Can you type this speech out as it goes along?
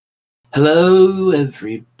Hello,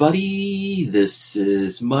 everybody. This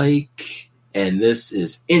is Mike, and this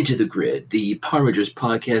is Into the Grid, the Power Rangers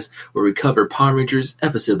podcast where we cover Power Rangers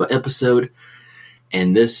episode by episode.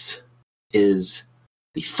 And this is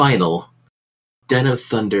the final Den of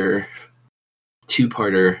Thunder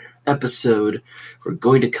two-parter episode we're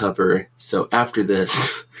going to cover. So after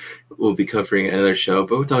this, we'll be covering another show,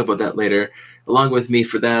 but we'll talk about that later. Along with me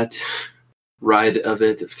for that ride of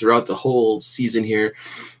it throughout the whole season here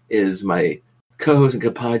is my co-host and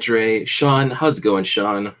compadre, Sean. How's it going,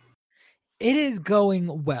 Sean? It is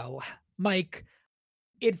going well. Mike,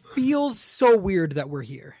 it feels so weird that we're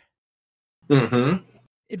here. Mm-hmm.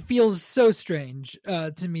 It feels so strange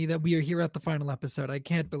to me that we are here at the final episode. I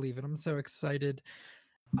can't believe it. I'm so excited.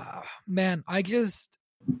 Man, I just...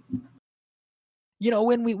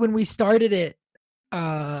 when we started it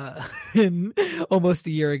almost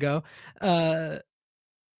a year ago,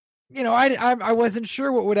 I wasn't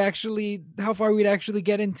sure how far we'd actually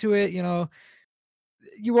get into it.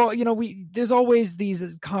 There's always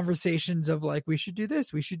these conversations of like, we should do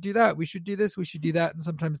this, we should do that, we should do this, we should do that. And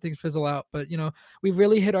sometimes things fizzle out, but we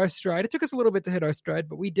really hit our stride. It took us a little bit to hit our stride,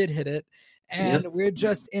 but we did hit it. And We're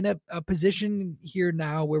just in a position here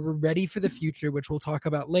now where we're ready for the future, which we'll talk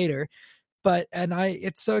about later.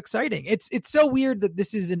 It's so exciting. It's so weird that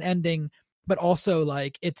this is an ending, but also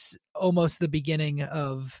like it's almost the beginning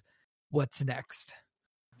of what's next.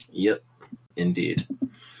 Yep, indeed.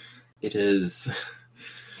 It is.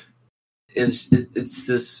 It's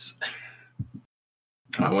this.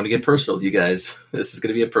 I want to get personal with you guys. This is going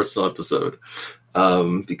to be a personal episode,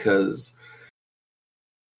 because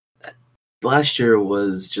last year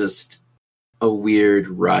was just a weird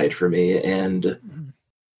ride for me, and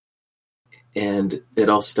it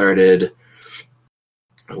all started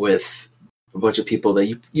with a bunch of people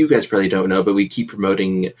that you guys probably don't know, but we keep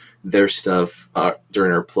promoting their stuff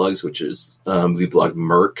during our plugs, which is we blog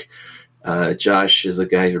Merc. Josh is the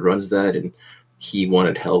guy who runs that, and he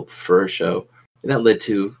wanted help for a show. And that led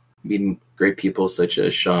to meeting great people such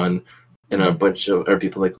as Sean and a bunch of other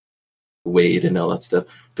people like Wade and all that stuff.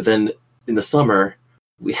 But then in the summer,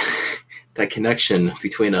 that connection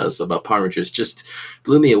between us about Power Rangers just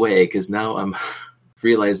blew me away, because now I'm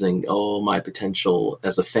realizing all my potential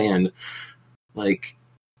as a fan. Like,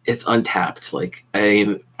 it's untapped. Like,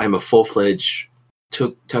 I'm a full-fledged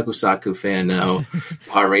Tokusatsu fan now,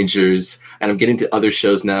 Power Rangers, and I'm getting to other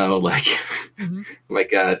shows now. Like, oh my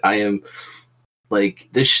God, I am like,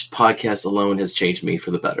 this podcast alone has changed me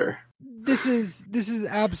for the better. This is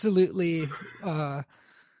absolutely. I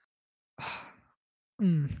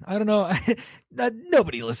don't know.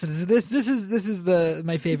 Nobody listens to this. This is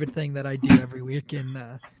my favorite thing that I do every week,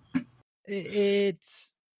 and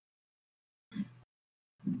it's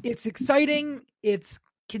exciting. It's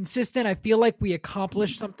consistent. I feel like we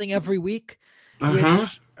accomplish something every week,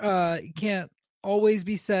 which can't always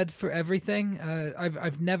be said for everything.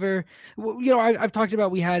 I've never, I've talked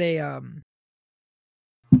about, we had a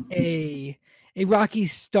rocky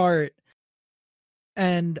start,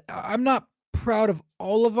 and I'm not proud of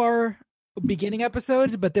all of our beginning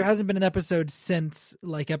episodes, but there hasn't been an episode since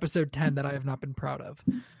like episode 10 that I have not been proud of.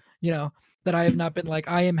 That I have not been like,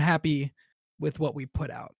 I am happy with what we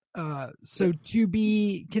put out. So to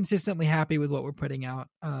be consistently happy with what we're putting out,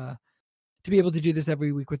 to be able to do this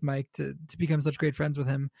every week with Mike, to become such great friends with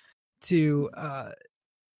him, to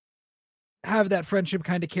have that friendship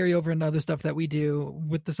kind of carry over into other stuff that we do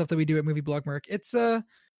with the stuff that we do at Movie Blog Merc. It's a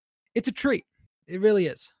treat. It really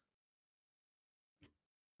is.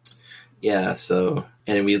 Yeah, so,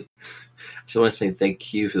 and we just want to say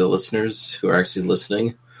thank you for the listeners who are actually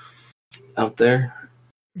listening out there.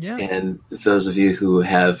 Yeah. And those of you who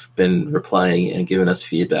have been replying and giving us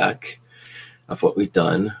feedback of what we've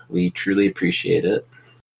done, we truly appreciate it.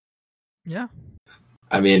 Yeah.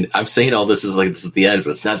 I mean, I'm saying all this is like this is the end,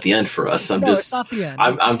 but it's not the end for us. It's not the end.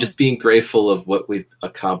 I'm just being grateful of what we've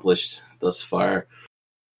accomplished thus far.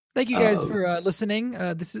 Thank you guys for listening.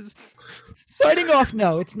 This is signing off.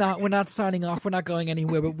 No, it's not. We're not signing off. We're not going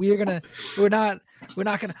anywhere. But we're not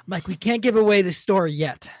gonna. Mike, we can't give away the story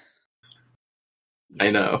yet. I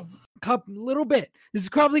know. Little bit. This is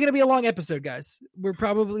probably going to be a long episode, guys. This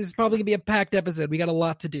is probably going to be a packed episode. We got a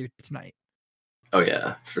lot to do tonight. Oh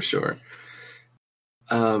yeah, for sure.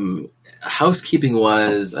 Housekeeping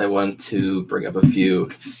wise, I want to bring up a few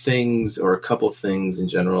things, or a couple things in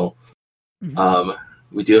general. Mm-hmm.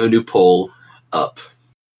 We do have a new poll up.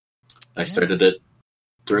 I started it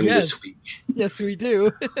during this week. Yes, we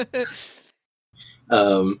do.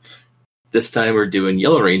 This time we're doing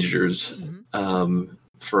Yellow Rangers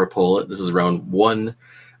for a poll. This is round 1.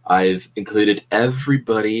 I've included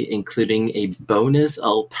everybody, including a bonus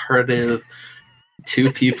alternative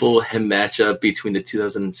 2 people matchup between the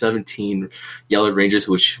 2017 Yellow Rangers,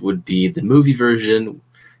 which would be the movie version,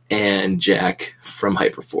 and Jack from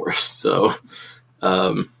Hyperforce. So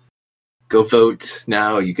go vote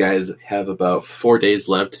now. You guys have about 4 days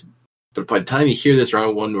left. But by the time you hear this,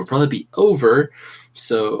 round 1 will probably be over.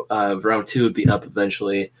 So round 2 would be up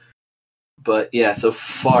eventually. But yeah, so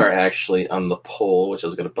far actually on the poll, which I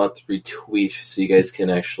was going to about to retweet so you guys can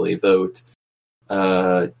actually vote,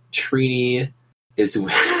 Trini is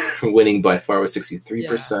winning by far with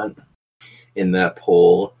 63% in that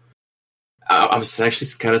poll. I was actually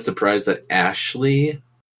kind of surprised that Ashley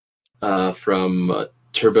from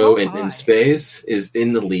Turbo and In Space is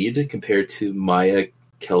in the lead compared to Maya,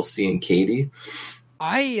 Kelsey, and Katie.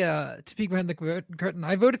 To peek behind the curtain,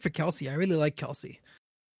 I voted for Kelsey. I really like Kelsey.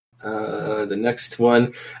 The next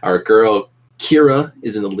one, our girl Kira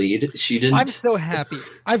is in the lead. She didn't. I'm so happy.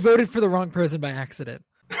 I voted for the wrong person by accident.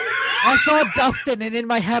 I saw Dustin, and in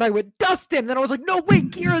my head I went, Dustin! Then I was like, no,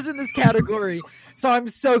 wait, Kira's in this category. So I'm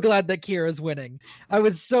so glad that Kira's winning. I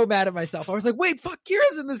was so mad at myself. I was like, wait, fuck,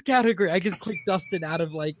 Kira's in this category. I just clicked Dustin out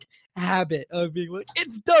of, habit of being like,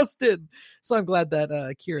 it's Dustin! So I'm glad that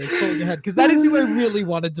Kira is pulling ahead, because that is who I really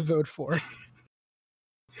wanted to vote for.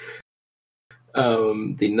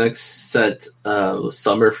 The next set,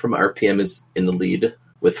 Summer from RPM is in the lead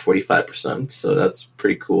with 45%, so that's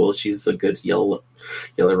pretty cool. She's a good Yellow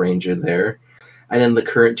Ranger there. And in the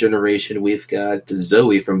current generation, we've got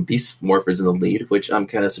Zoe from Beast Morphers in the lead, which I'm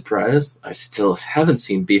kind of surprised. I still haven't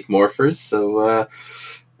seen Beast Morphers, so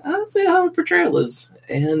I'll see how her portrayal is.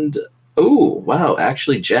 And, oh, wow,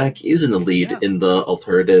 actually Jack is in the lead in the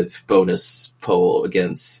alternative bonus poll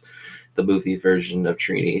against the movie version of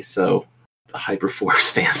Trini, so the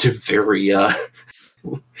Hyperforce fans are very,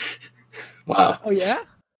 wow. Oh, yeah?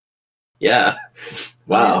 Yeah.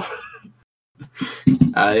 Wow.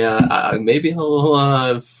 I maybe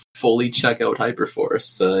I'll fully check out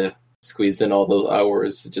Hyperforce. Squeeze in all those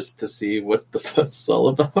hours just to see what the fuss is all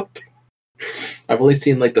about. I've only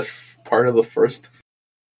seen the part of the first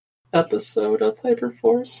episode of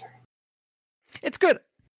Hyperforce. It's good.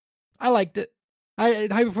 I liked it.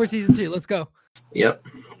 Hyperforce season 2. Let's go. Yep.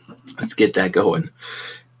 Let's get that going.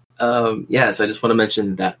 So I just want to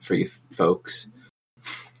mention that for you folks.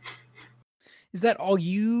 Is that all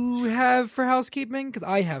you have for housekeeping? Because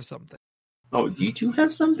I have something. Oh, you do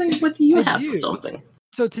have something? What do you have for something?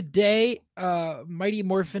 So today, Mighty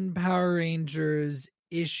Morphin Power Rangers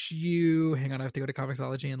issue... Hang on, I have to go to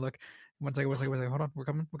Comixology and look. One second. Hold on. We're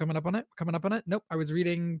coming up on it. Nope, I was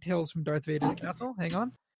reading Tales from Darth Vader's Castle. Hang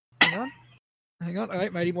on. All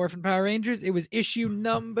right, Mighty Morphin Power Rangers. It was issue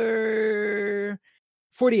number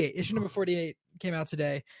 48. Issue number 48 came out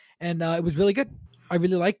today, and it was really good. I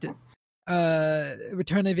really liked it.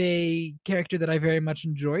 Return of a character that I very much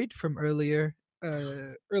enjoyed from earlier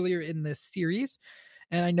in this series,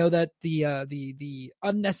 and I know that the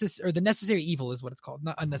unnecessary or the necessary evil is what it's called,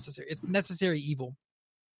 not unnecessary. It's the necessary evil.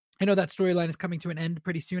 I know that storyline is coming to an end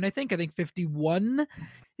pretty soon. I think 51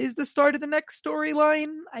 is the start of the next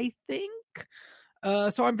storyline. I think.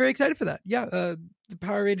 So I'm very excited for that. Yeah, the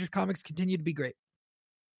Power Rangers comics continue to be great.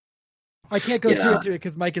 I can't go too into it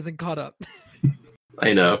because Mike isn't caught up.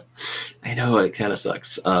 I know it kind of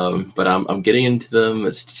sucks. But I'm getting into them.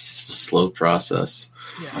 It's just a slow process.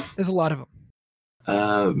 Yeah, there's a lot of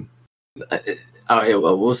them.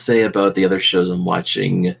 We'll say about the other shows I'm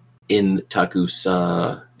watching in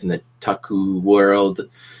the Taku world.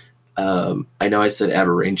 I know I said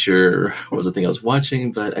Aberanger was the thing I was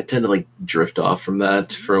watching, but I tend to drift off from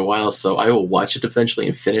that for a while, so I will watch it eventually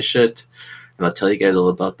and finish it, and I'll tell you guys all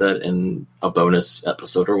about that in a bonus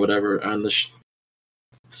episode or whatever on this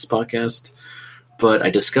podcast. But I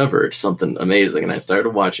discovered something amazing, and I started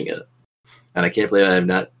watching it, and I can't believe I have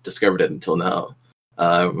not discovered it until now.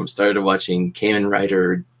 I started watching Kamen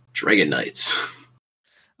Rider Dragon Knights.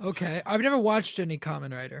 Okay, I've never watched any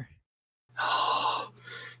Kamen Rider.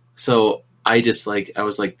 So I just I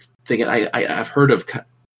was thinking I've heard of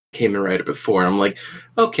Kamen Rider before. And I'm like,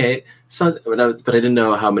 okay, so but I didn't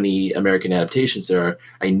know how many American adaptations there are.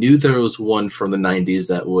 I knew there was one from the 90s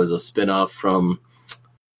that was a spin-off from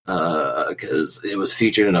because it was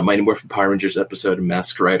featured in a Mighty Morphin Power Rangers episode, and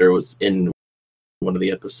Masked Rider was in one of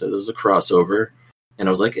the episodes as a crossover, and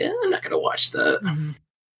I was like, I'm not gonna watch that. Mm-hmm.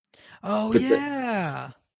 Oh,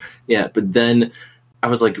 but but then I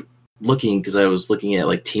was looking, because I was looking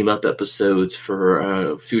at team up episodes for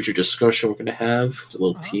a future discussion we're going to have. It's a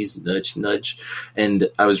little tease, nudge. And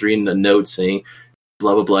I was reading a note saying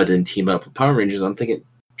blah, blah, blah didn't team up with Power Rangers. I'm thinking,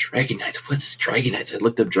 Dragon Knights? What is Dragon Knights? I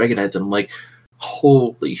looked up Dragon Knights and I'm like,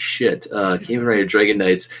 holy shit. Kamen Rider Dragon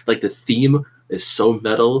Knights, like the theme is so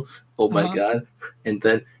metal. Oh my god. And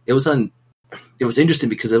then it was interesting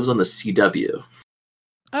because it was on the CW.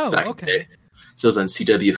 Oh, okay. So it was on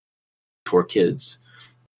CW for kids.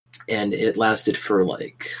 And it lasted for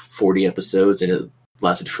like 40 episodes, and it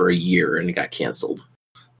lasted for a year, and it got canceled.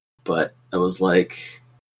 But I was like,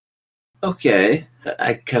 okay,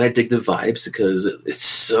 I kind of dig the vibes because it's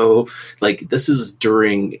so, like, this is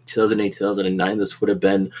during 2008, 2009. This would have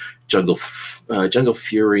been Jungle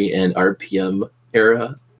Fury and RPM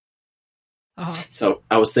era. So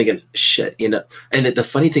I was thinking, shit, and the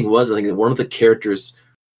funny thing was, I think one of the characters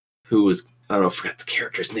who was, I don't know, I forgot the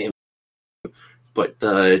character's name, but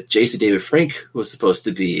Jason David Frank was supposed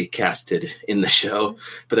to be casted in the show,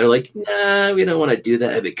 but they're like, nah, we don't want to do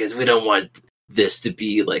that because we don't want this to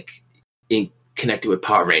be like connected with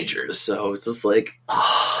Power Rangers. So it's just like,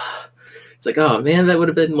 it's like, oh man, that would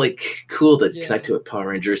have been like cool to connect to with Power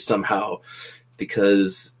Rangers somehow,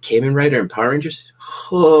 because Kamen Rider and Power Rangers,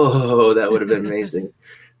 that would have been amazing.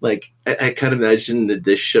 Like, I kind of imagine that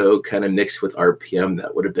this show kind of mixed with RPM.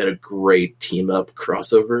 That would have been a great team-up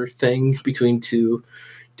crossover thing between two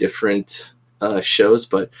different shows.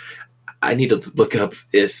 But I need to look up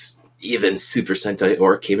if even Super Sentai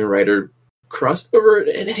or Kamen Rider crossed over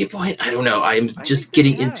at any point. I don't know. I'm just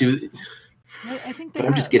getting into... I think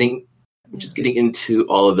I'm just getting into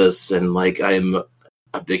all of this, and, like, I'm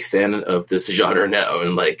a big fan of this genre now,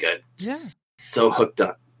 and, like, I'm so hooked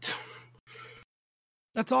up.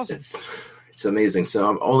 That's awesome. It's amazing. So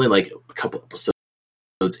I'm only like a couple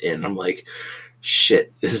episodes in. I'm like,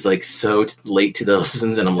 shit, this is like so late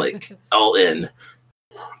 2000s, and I'm like all in.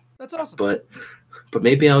 That's awesome. But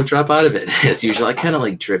maybe I'll drop out of it as usual. I kind of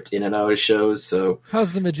like drift in and out of shows. So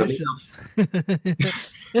how's The Magicians?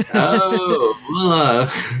 If you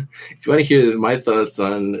want to hear my thoughts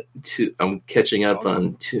on I'm catching up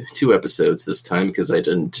on two episodes this time because I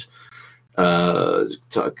didn't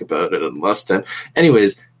talk about it last time.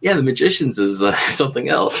 Anyways, The Magicians is something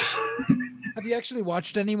else. Have you actually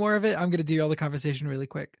watched any more of it? I'm going to derail the conversation really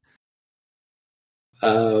quick.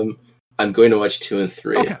 I'm going to watch 2 and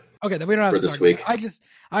 3. Okay, then we don't have for to this week. I didn't.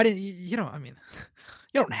 You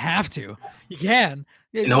don't have to. You can.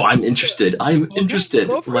 No, I'm interested. I'm interested.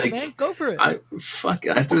 Go for it, man. Go for it.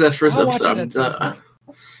 After that first episode,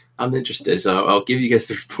 I'm interested. So I'll give you guys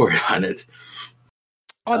the report on it.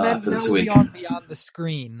 And then Beyond the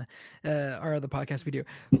Screen, our other podcast we do.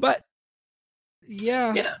 But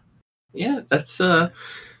yeah, that's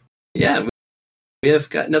we have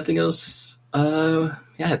got nothing else. I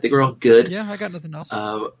think we're all good. Yeah, I got nothing else.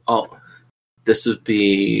 This will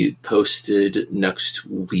be posted next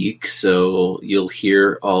week, so you'll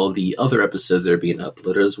hear all the other episodes that are being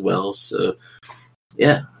uploaded as well. So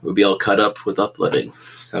we'll be all caught up with uploading.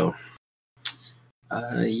 So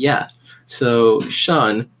So,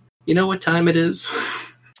 Sean, you know what time it is?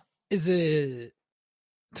 Is it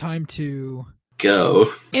time to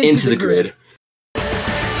go into the grid? Dino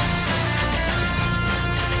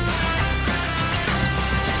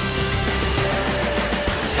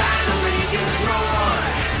Rangers roar,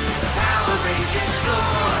 Power Rangers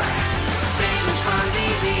score, save us from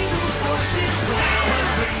these evil forces. Power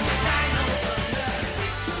Rangers Dino Thunder,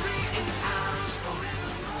 victory is ours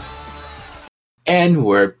forevermore. And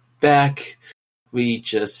we're back. We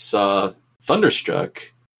just saw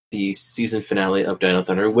Thunderstruck, the season finale of Dino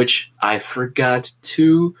Thunder, which I forgot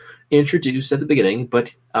to introduce at the beginning,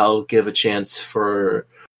 but I'll give a chance for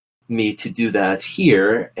me to do that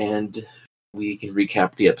here, and we can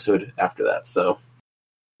recap the episode after that. So,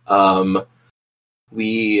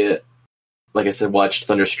 we, like I said, watched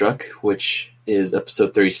Thunderstruck, which is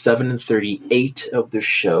episode 37 and 38 of the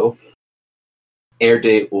show.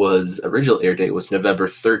 Original air date was November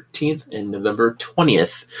 13th and November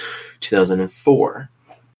 20th, 2004.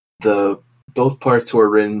 Both parts were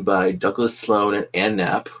written by Douglas Sloan and Ann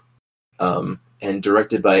Knapp, and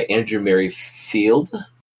directed by Andrew Merrifield.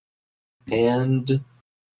 And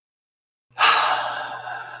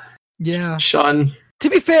Sean, to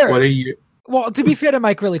be fair, what are you? Well, to be fair to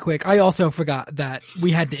Mike, really quick, I also forgot that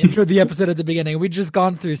we had to intro the episode at the beginning. We'd just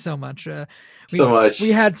gone through so much. We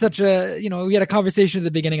had such we had a conversation at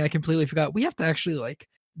the beginning. I completely forgot. We have to actually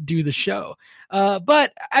do the show.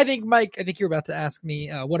 But I think, Mike, you're about to ask me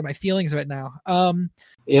what are my feelings right now.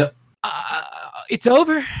 Yep. It's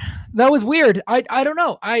over. That was weird. I don't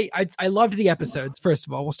know. I loved the episodes. First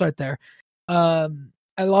of all, we'll start there. I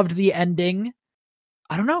loved the ending.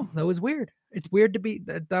 I don't know. That was weird. It's weird to be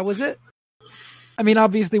that was it. I mean,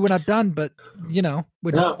 obviously we're not done, but No.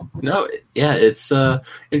 Yeah, it's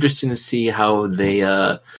interesting to see how they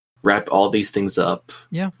wrap all these things up.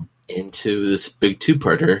 Yeah. into this big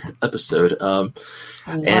two-parter episode. A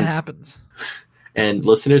lot happens. And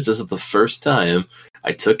listeners, this is the first time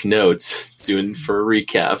I took notes doing for a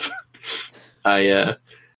recap. I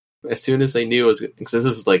as soon as I knew it was, because this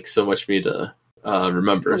is like so much for me to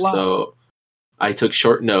remember, so I took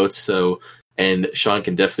short notes. So, and Sean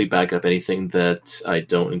can definitely back up anything that I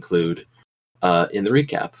don't include in the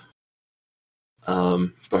recap.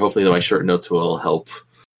 But hopefully my short notes will help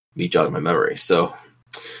me jog my memory. So,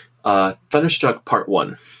 Thunderstruck Part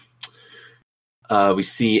 1. We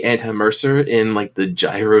see Anton Mercer in like the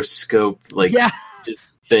gyroscope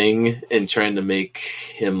thing and trying to make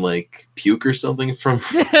him like puke or something from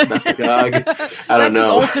Mesogog. I don't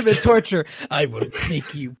know. Ultimate torture. I will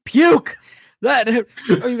make you puke. That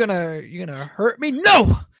are you gonna hurt me?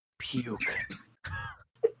 No, puke.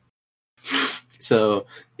 So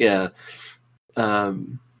yeah,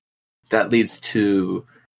 that leads to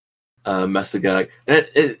Mesogog.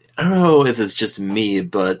 And I don't know if it's just me,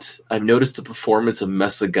 but I've noticed the performance of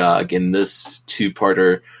Mesogog in this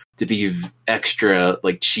two-parter to be extra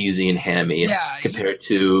like cheesy and hammy compared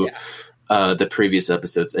to the previous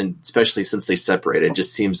episodes, and especially since they separated, it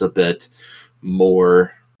just seems a bit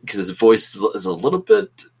more, because his voice is a little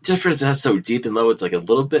bit different. It's not so deep and low; it's like a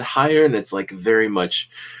little bit higher, and it's like very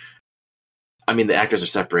much. I mean, the actors are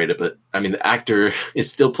separated, but I mean, the actor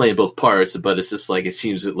is still playing both parts, but it's just like it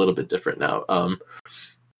seems a little bit different now. I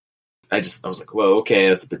was like, whoa, okay,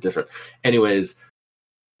 that's a bit different. Anyways,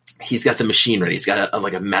 he's got the machine ready. He's got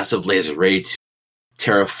a massive laser ready to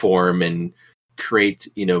terraform and create,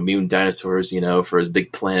 mutant dinosaurs, for his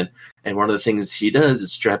big plan. And one of the things he does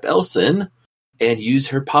is strap Elsa in and use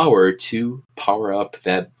her power to power up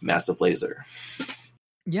that massive laser.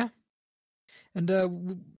 Yeah.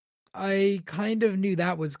 And I kind of knew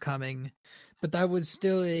that was coming, but that was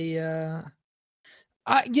still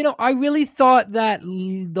I really thought that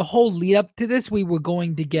the whole lead up to this, we were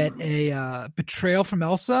going to get a betrayal from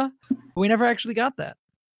Elsa, but we never actually got that.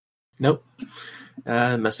 Nope.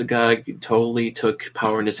 Mesogog totally took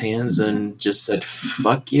power in his hands and just said,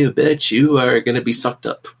 fuck you, bitch, you are going to be sucked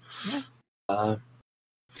up. Yeah.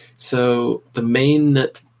 So the main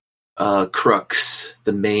crux,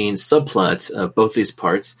 the main subplot of both these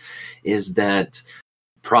parts is that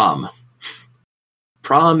prom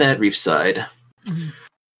at Reefside. Mm-hmm.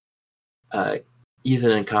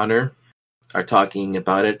 Ethan and Connor are talking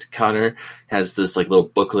about it. Connor has this like little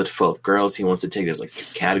booklet full of girls he wants to take. There's like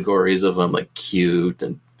 3 categories of them, like cute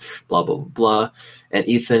and blah blah blah. And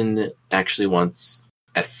Ethan actually wants,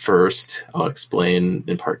 at first, I'll explain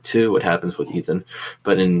in part 2 what happens with Ethan,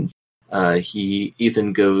 but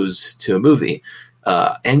Ethan goes to a movie,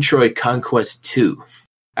 Android Conquest 2.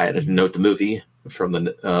 I had to note the movie from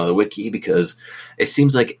the wiki because it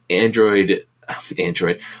seems like Asteroid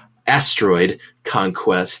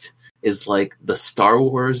Conquest is like the Star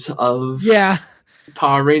Wars of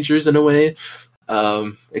Power Rangers in a way.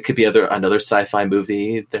 It could be another sci-fi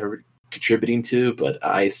movie they're contributing to, but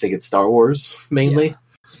I think it's Star Wars mainly.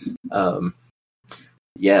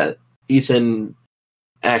 Ethan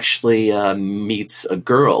actually meets a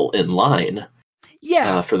girl in line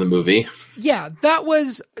for the movie. Yeah, that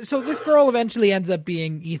was... So this girl eventually ends up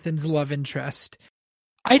being Ethan's love interest.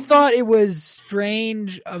 I thought it was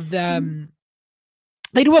strange of them...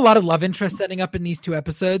 They do a lot of love interest setting up in these 2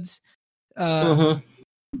 episodes. Some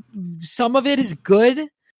of it is good.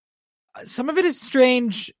 Some of it is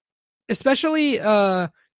strange. Especially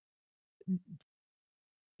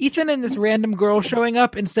Ethan and this random girl showing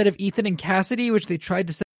up instead of Ethan and Cassidy, which they tried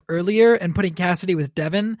to set up earlier, and putting Cassidy with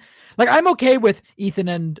Devin. Like, I'm okay with Ethan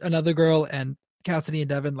and another girl and Cassidy and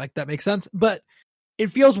Devin. Like, that makes sense. But it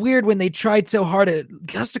feels weird when they tried so hard at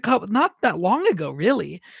just not that long ago,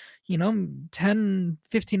 really. 10,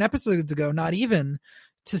 15 episodes ago, not even,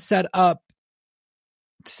 to set up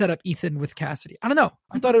Ethan with Cassidy. I don't know.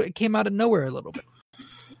 I thought it came out of nowhere a little bit.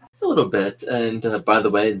 A little bit. And by the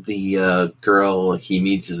way, the girl he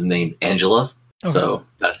meets is named Angela. Okay. So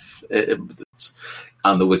that's it's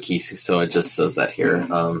on the wiki, so it just says that here.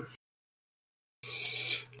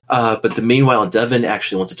 But meanwhile, Devin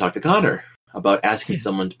actually wants to talk to Connor about asking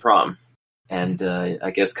someone to prom. And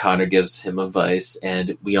I guess Connor gives him advice,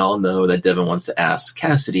 and we all know that Devin wants to ask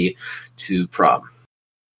Cassidy to prom.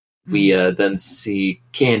 We then see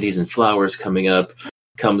candies and flowers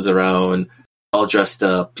comes around, all dressed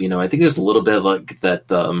up. I think there's a little bit of like that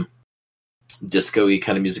disco-y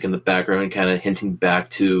kind of music in the background, kind of hinting back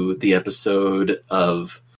to the episode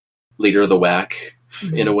of Leader of the Whack,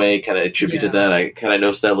 in a way, kind of attributed to that. I kind of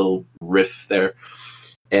noticed that little riff there.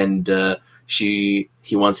 And he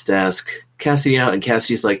wants to ask Cassidy out, and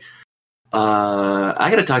Cassidy's like, I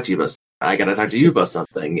gotta talk to you about I gotta talk to you about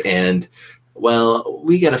something. And, well,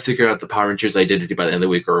 we gotta figure out the Power Rangers' identity by the end of the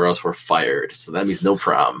week or else we're fired. So that means no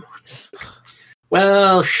prom.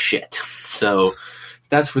 Well, shit. So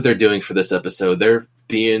that's what they're doing for this episode. They're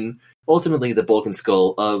being ultimately the Bulk and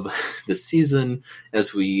Skull of the season,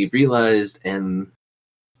 as we realized, and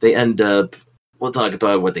they end up... We'll talk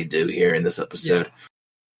about what they do here in this episode.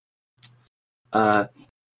 Yeah.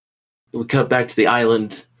 We cut back to the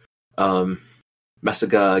island.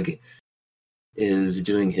 Mesogog is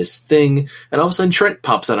doing his thing, and all of a sudden Trent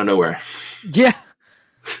pops out of nowhere. Yeah.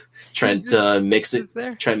 Trent makes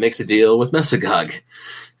a deal with Mesogog.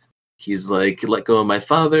 He's like, let go of my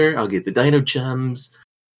father, I'll get the Dino Gems,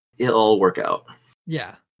 it'll all work out.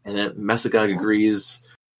 Yeah. And then Mesogog agrees,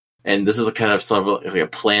 and this is a kind of sort of like a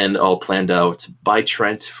plan, all planned out by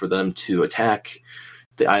Trent for them to attack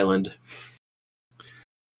the island.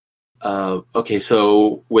 Okay,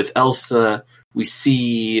 so with Elsa, we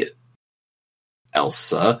see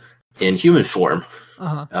Elsa in human form.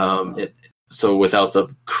 Uh-huh. So without the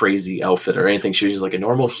crazy outfit or anything, she was just like a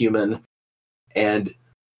normal human. And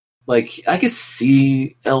like I could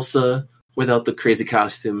see Elsa without the crazy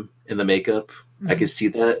costume and the makeup. Mm-hmm. I could see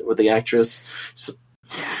that with the actress. So,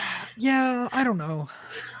 yeah, I don't know.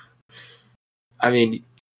 I mean,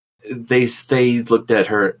 they looked at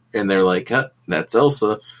her and they're like, huh, that's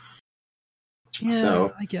Elsa. Yeah,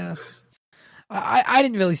 so, I guess. I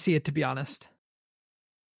didn't really see it, to be honest.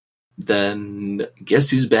 Then guess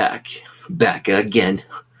who's back? Back again.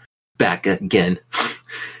 Yeah.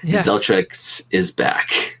 Zeltrex is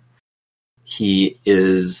back. He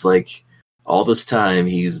is like, all this time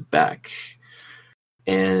he's back.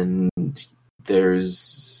 And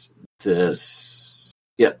there's this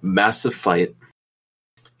massive fight.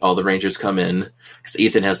 All the Rangers come in because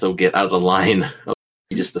Ethan has to get out of the line of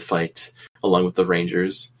just the fight along with the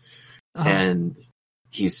Rangers. Uh-huh. And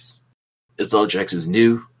Zeltrex is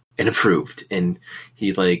new and improved, and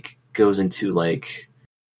he like goes into like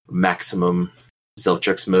maximum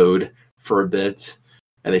Zeltrex mode for a bit,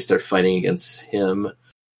 and they start fighting against him.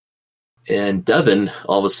 And Devin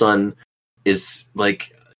all of a sudden is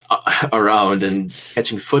like around and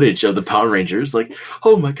catching footage of the Power Rangers. Like,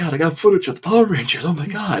 oh my god, I got footage of the Power Rangers. Oh my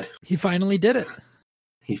god, he finally did it.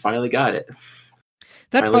 He finally got it.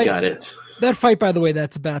 That fight, by the way,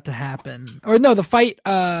 that's about to happen. Or no, the fight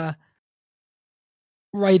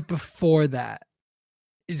right before that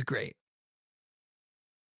is great.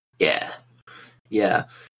 Yeah.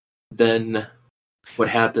 Then what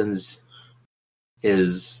happens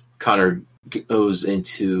is Connor goes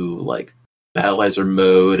into like battleizer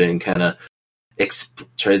mode and kind of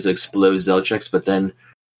tries to explode Zeltrex, but then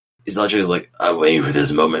Zeltrex is like, I'm waiting for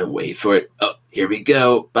this moment, wait for it. Oh, here we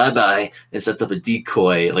go, bye-bye. And sets up a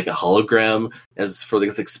decoy, like a hologram, as for the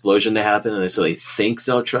explosion to happen, and so they think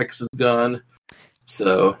Zeltrex is gone.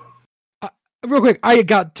 So... real quick, I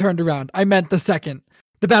got turned around. I meant the second.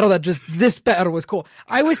 The battle this battle was cool.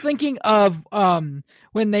 I was thinking of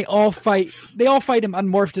when they all fight him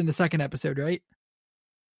unmorphed in the second episode, right?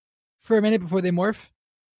 For a minute before they morph?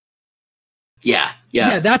 Yeah.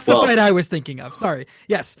 Yeah, that's the fight I was thinking of. Sorry.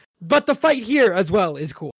 Yes. But the fight here as well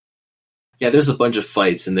is cool. Yeah, there's a bunch of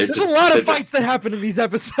fights, and there's a lot of fights that happen in these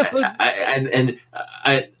episodes.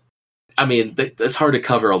 I mean, it's hard to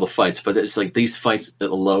cover all the fights, but it's like these fights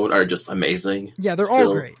alone are just amazing. Yeah, they're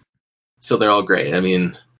all great. So they're all great. I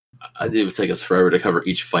mean, it would take us forever to cover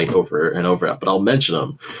each fight over and over, but I'll mention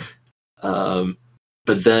them.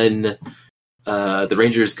 But then the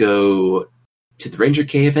Rangers go to the Ranger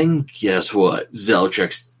Cave, and guess what?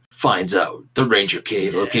 Zeltrex finds out the Ranger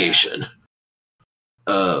Cave location.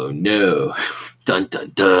 Oh no. Dun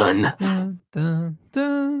dun dun. Dun, dun,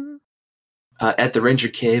 dun. At the Ranger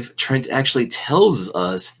Cave, Trent actually tells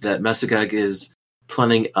us that Mesogog is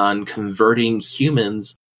planning on converting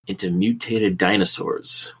humans into mutated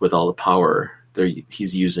dinosaurs with all the power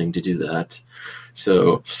he's using to do that.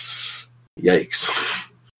 So, yikes.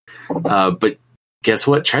 But guess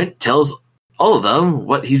what? Trent tells all of them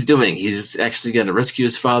what he's doing. He's actually going to rescue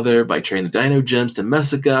his father by trading the Dino Gems to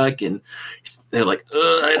Mesogog, and they're like,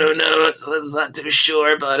 I don't know, I'm not too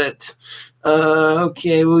sure about it.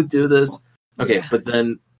 Okay, we'll do this. Okay, yeah. But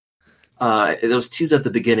then it was teased at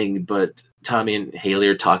the beginning, but Tommy and Haley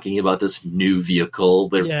are talking about this new vehicle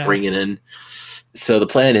they're bringing in. So the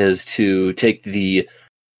plan is to take the...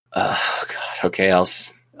 let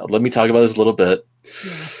me talk about this a little bit.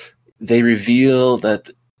 Yeah. They reveal that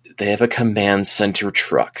they have a command center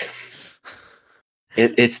truck.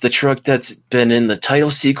 It's the truck that's been in the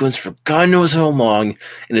title sequence for God knows how long,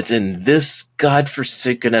 and it's in this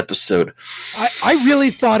godforsaken episode. I really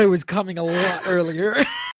thought it was coming a lot earlier.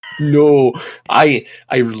 No, I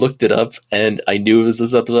looked it up and I knew it was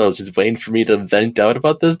this episode. I was just waiting for me to vent out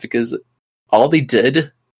about this because all they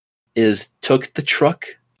did is took the truck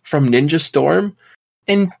from Ninja Storm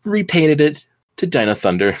and repainted it to Dino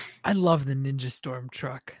Thunder. I love the Ninja Storm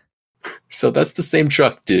truck. So that's the same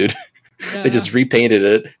truck, dude. Yeah. They just repainted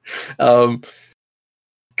it. God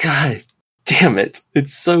damn it.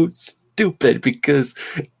 It's so stupid because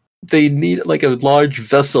they need like a large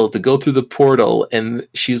vessel to go through the portal, and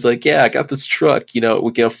she's like, yeah, I got this truck, you know,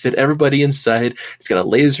 we can fit everybody inside. It's got a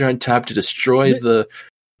laser on top to destroy the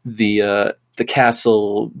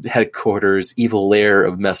castle headquarters evil lair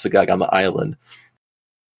of Mesogog on the island.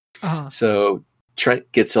 So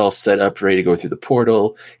Trent gets all set up, ready to go through the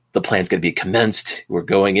portal. The plan's going to be commenced. We're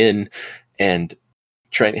going in, and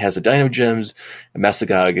Trent has the dino gems, and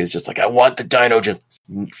Mesogog is just like, I want the dino gems.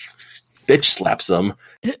 Bitch slaps him.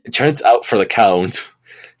 Trent's out for the count,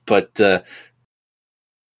 but I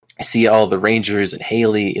see all the Rangers and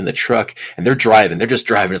Haley in the truck, and they're driving. They're just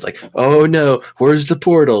driving. It's like, oh no, where's the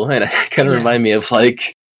portal? And it kind of remind me of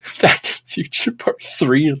like Back to the Future Part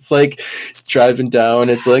 3. It's like driving down.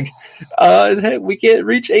 It's like, hey, we can't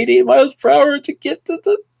reach 88 miles per hour to get to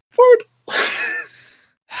the portal.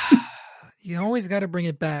 You always got to bring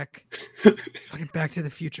it back. Fucking Back to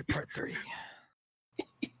the Future Part 3.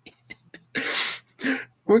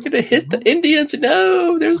 We're gonna hit the Indians.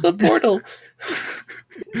 No, there's the portal.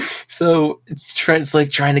 So Trent's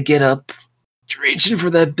like trying to get up, reaching for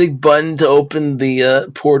that big button to open the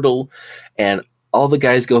portal, and all the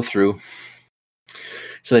guys go through.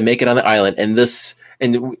 So they make it on the island, and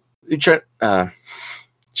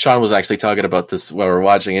Sean was actually talking about this while we were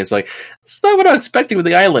watching. It's like, it's not what I was expecting with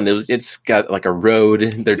the island. It's got like a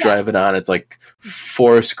road they're driving on. It's like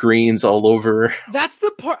forest greens all over. That's the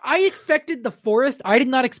part. I expected the forest. I did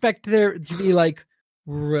not expect there to be like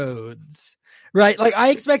roads, right? Like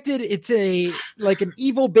I expected it's like an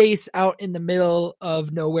evil base out in the middle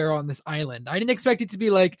of nowhere on this island. I didn't expect it to be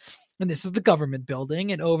like, and this is the government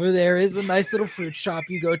building, and over there is a nice little fruit shop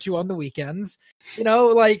you go to on the weekends. You know,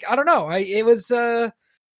 like, I don't know.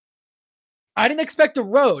 I didn't expect a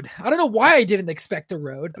road. I don't know why I didn't expect a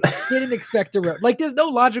road, but I didn't expect a road. Like, there's no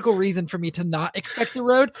logical reason for me to not expect a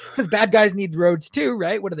road, because bad guys need roads too,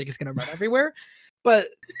 right? What are they just going to run everywhere? But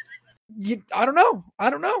I don't know.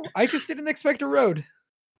 I just didn't expect a road.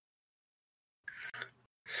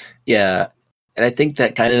 Yeah, and I think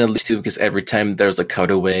that kind of leads to, because every time there's a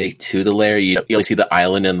cutaway to the lair, you only see the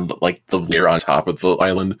island and like the lair on top of the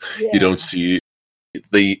island. Yeah. You don't see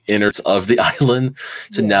the innards of the island.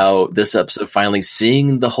 So now this episode, finally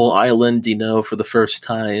seeing the whole island, you know, for the first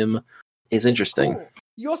time is interesting. Cool.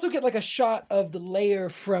 You also get like a shot of the layer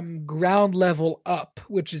from ground level up,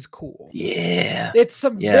 which is cool. Yeah. It's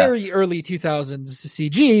some very early 2000s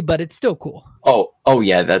CG, but it's still cool. Oh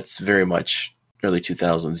yeah, that's very much early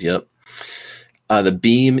 2000s, yep. The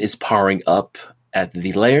beam is powering up at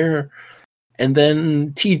the lair, and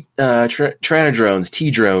then Tyrannodrones,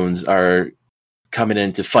 T-drones are coming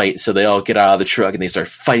in to fight, so they all get out of the truck and they start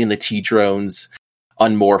fighting the T-drones,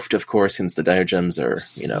 unmorphed, of course, since the dino gems are,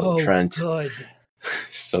 Trent. Good.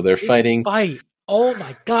 So they're fighting. Fight. Oh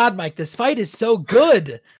my god, Mike, this fight is so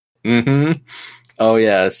good. Mm-hmm. Oh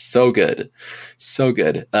yeah, so good. So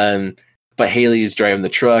good. But Haley is driving the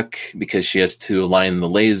truck because she has to align the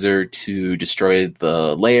laser to destroy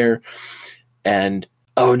the lair. And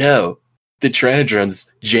oh no, the Tyrannodrones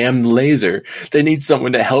jammed the laser. They need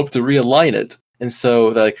someone to help to realign it. And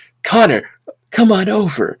so they're like, Connor, come on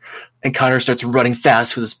over. And Connor starts running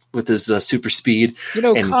fast with his super speed. You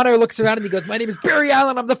know, Connor looks around and he goes, my name is Barry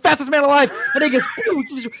Allen. I'm the fastest man alive. And he goes,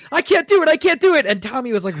 I can't do it. And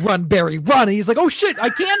Tommy was like, run, Barry, run. And he's like, oh shit, I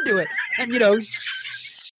can do it. And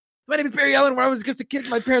my name is Barry Allen. When I was just a kid,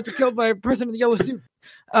 my parents were killed by a person in a yellow suit.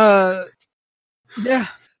 Yeah,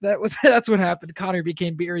 that's what happened. Connor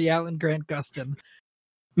became Barry Allen Grant Gustin.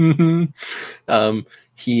 Mm-hmm.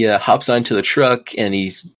 He hops onto the truck and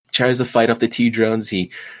he tries to fight off the T-drones. He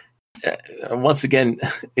once again,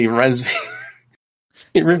 it reminds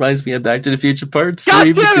me of Back to the Future Part 3.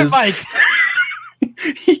 God damn it, Mike!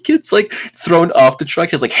 He gets like thrown off the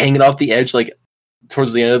truck. He's like hanging off the edge, like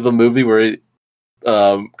towards the end of the movie where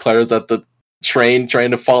Clara's at the train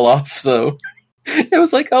trying to fall off. So it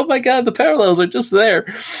was like, oh my god, the parallels are just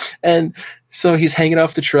there. And so he's hanging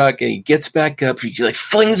off the truck and he gets back up. He like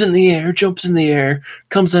flings in the air, jumps in the air,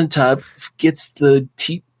 comes on top, gets the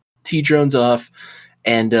T-drones off,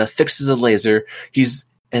 and fixes a laser.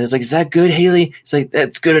 And it's like, is that good, Haley? He's like,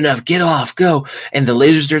 that's good enough. Get off, go. And the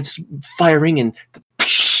laser starts firing, and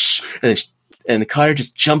the Connor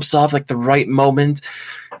just jumps off like the right moment,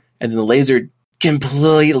 and then the laser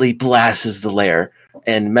completely blasts the lair.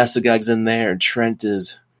 and Mesagog's in there, and Trent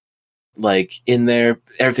is like in there.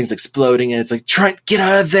 Everything's exploding, and it's like, Trent, get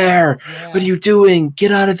out of there! Yeah. What are you doing?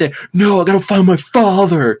 Get out of there! No, I gotta find my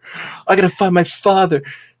father.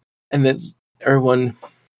 And then everyone,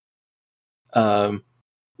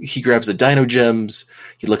 he grabs the Dino Gems.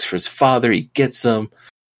 He looks for his father. He gets them,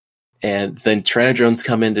 and then Tyrannodrones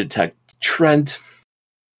come in to attack Trent.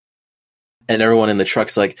 And everyone in the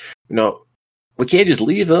truck's like, we can't just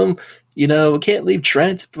leave him. We can't leave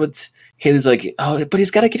Trent. But Haley's like, oh, but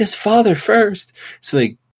he's got to get his father first. So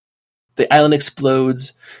the island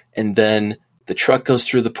explodes, and then the truck goes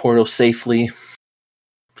through the portal safely.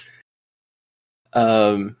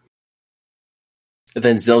 Then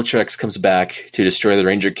Zeltrex comes back to destroy the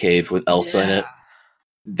Ranger Cave with Elsa in it.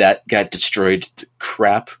 That got destroyed to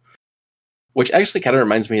crap. Which actually kind of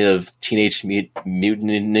reminds me of Teenage Mutant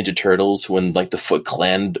Ninja Turtles when the Foot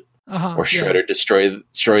Clan or Shredder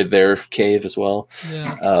destroyed their cave as well.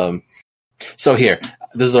 Yeah. So here,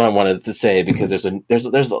 this is what I wanted to say because there's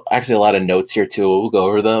actually a lot of notes here too. We'll go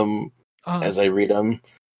over them as I read them.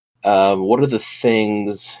 One of the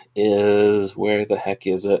things is, where the heck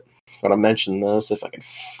is it? I want to mention this if I can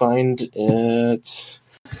find it,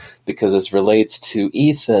 because this relates to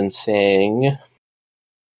Ethan saying,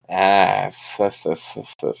 here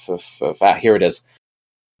it is.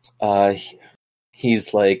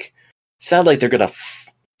 He's like, sound like they're going to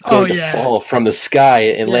fall from the sky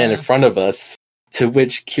and land in front of us, to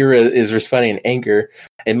which Kira is responding in anger.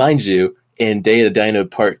 And mind you, in Day of the Dino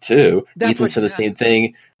Part 2, Ethan said the same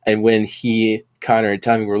thing. And when Connor and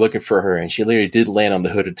Tommy were looking for her, and she literally did land on the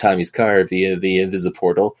hood of Tommy's car via the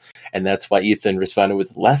Invisiportal. And that's why Ethan responded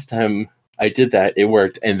with, last time I did that, it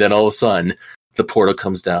worked. And then all of a sudden, the portal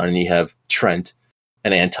comes down, and you have Trent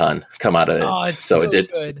and Anton come out of it. Oh, it's so it did.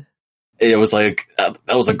 Good. It was like, that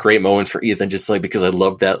was a great moment for Ethan, just because I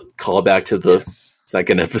love that callback to the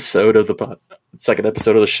second episode of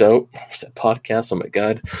the show. What's that podcast? Oh my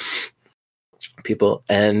God. People.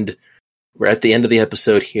 And we're at the end of the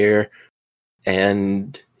episode here.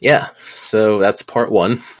 And yeah, so that's part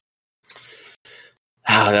 1.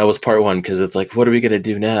 That was part 1, because it's like, what are we going to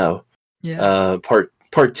do now? Yeah. Part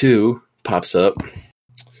 2 pops up,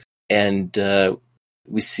 and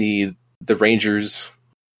we see the Rangers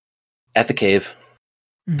at the cave,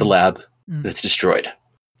 the lab that's destroyed.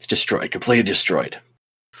 It's destroyed, completely destroyed.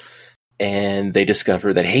 And they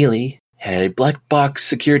discover that Haley had a black box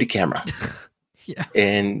security camera.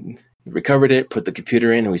 And recovered it, put the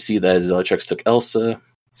computer in, and we see that Zeltrex took Elsa.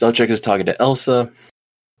 Zeltrex is talking to Elsa,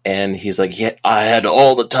 and he's like, yeah, I had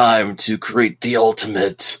all the time to create the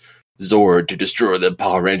ultimate Zord to destroy the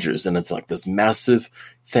Power Rangers. And it's like this massive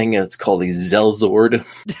thing, and it's called the Zelzord.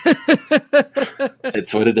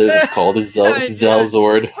 It's what it is. It's called a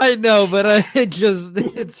Zelzord. I know, but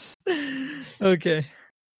it's okay.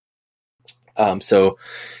 So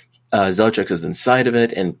Zeltrex is inside of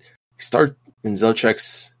it, and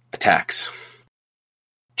Zeltrex attacks.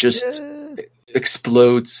 Just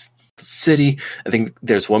explodes the city. I think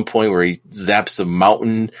there's one point where he zaps a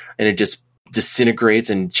mountain, and it just disintegrates,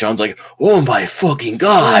 and Sean's like, oh my fucking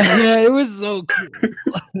God. Yeah, it was so cool.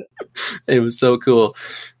 It was so cool.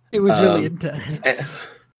 It was really intense.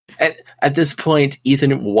 At this point,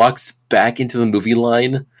 Ethan walks back into the movie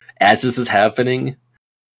line as this is happening,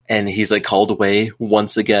 and he's like called away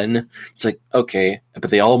once again. It's like, okay,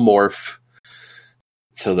 but they all morph.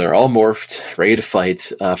 So they're all morphed, ready to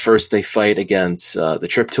fight. First, they fight against the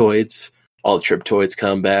Triptoids. All the Triptoids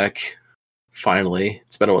come back. Finally,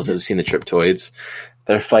 it's been a while since I've seen the Triptoids.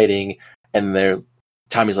 They're fighting, and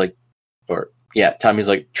Tommy's like,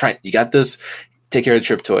 Trent, you got this? Take care of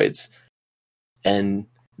the Triptoids. And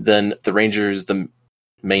then the Rangers, the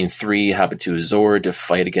main 3, hop into a Zord to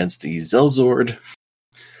fight against the Zelzord.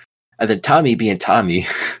 And then Tommy, being Tommy,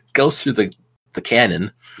 goes through the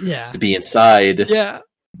cannon to be inside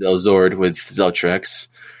Zelzord with Zeltrex.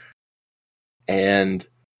 And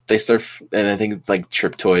they start, and I think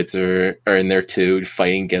Triptoids are in there too,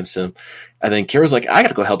 fighting against him. And then Kira's like, I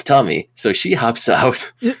gotta go help Tommy. So she hops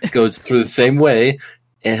out, goes through the same way,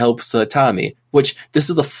 and helps Tommy. Which, this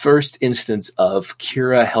is the first instance of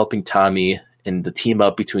Kira helping Tommy and the team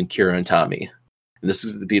up between Kira and Tommy. And this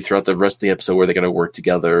is to be throughout the rest of the episode where they're gonna work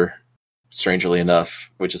together, strangely enough,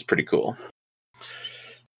 which is pretty cool.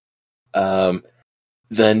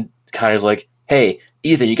 Then Connor's like, hey,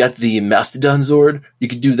 Ethan, you got the Mastodon Zord? You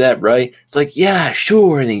can do that, right? It's like, yeah,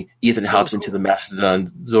 sure. And Ethan hops into the Mastodon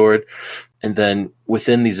Zord. And then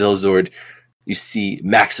within the Zelzord, you see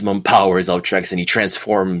maximum power Zeltrex, and he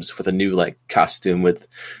transforms with a new costume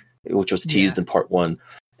which was teased in part 1.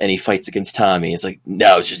 And he fights against Tommy. It's like,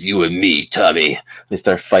 now it's just you and me, Tommy. They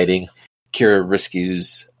start fighting. Kira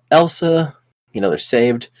rescues Elsa. They're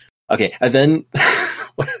saved. Okay, and then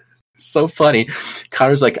so funny.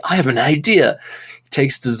 Connor's like, I have an idea.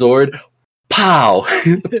 Takes the Zord, pow,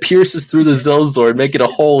 pierces through the Zord, making a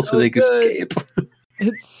hole so they can escape.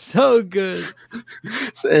 It's so good.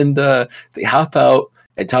 And they hop out,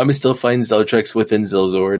 and Tommy still finds Zeltrex within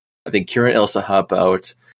Zord. I think Kira and Elsa hop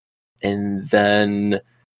out, and then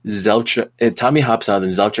Tommy hops out,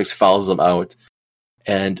 and Zeltrex follows them out.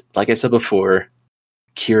 And like I said before,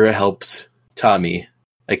 Kira helps Tommy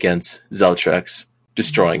against Zeltrex,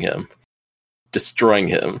 destroying him.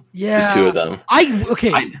 Yeah, the two of them.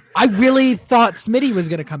 I really thought Smitty was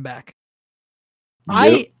going to come back.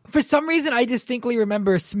 Yep. For some reason, I distinctly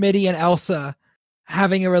remember Smitty and Elsa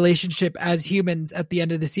having a relationship as humans at the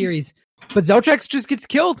end of the series, but Zeltrex just gets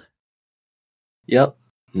killed. Yep,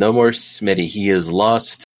 no more Smitty. He is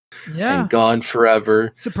lost and gone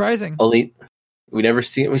forever. Surprising. Only we never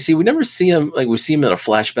see him. We never see him. Like, we see him in a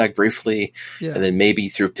flashback briefly, and then maybe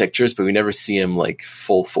through pictures, but we never see him like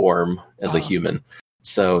full form as a human.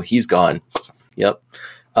 So he's gone. Yep.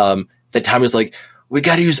 That time was like, we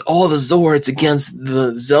got to use all the Zords against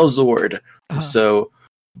the Zelzord. So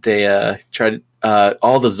they try to.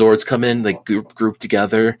 All the Zords come in, like group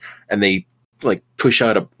together, and they like push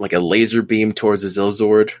out a laser beam towards the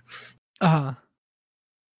Zelzord. And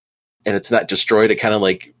it's not destroyed. It kind of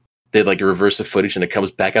like. They like reverse the footage and it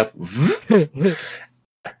comes back up.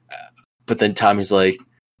 But then Tommy's like,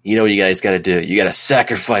 you know what you guys got to do? You got to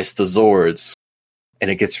sacrifice the Zords. And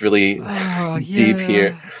it gets really deep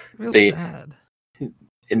here. Real sad.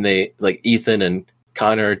 And they, like, Ethan and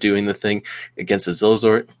Connor are doing the thing against the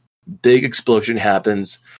Zilzord. Big explosion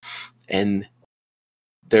happens. And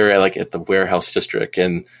they're at the warehouse district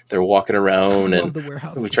and they're walking around. And the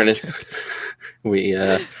warehouse we're trying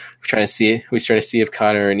to see if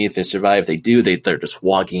Connor and Ethan survive. They do. They're just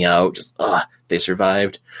walking out. They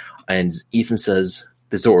survived. And Ethan says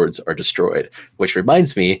the Zords are destroyed, which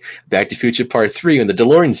reminds me, Back to Future Part 3 when the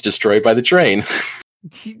DeLorean's destroyed by the train.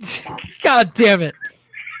 God damn it.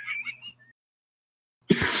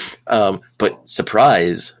 But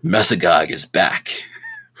surprise, Mesagog is back.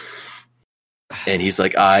 And he's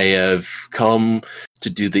like, I have come to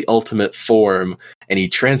do the ultimate form. And he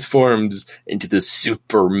transforms into the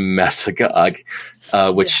Super Mesagog,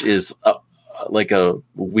 which is like a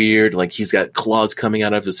weird, like he's got claws coming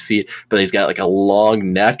out of his feet, but he's got like a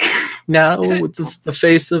long neck now with the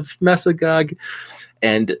face of Mesagog.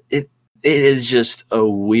 And it is just a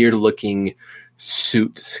weird looking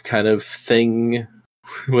suit kind of thing,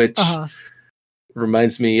 which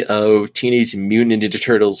reminds me of Teenage Mutant Ninja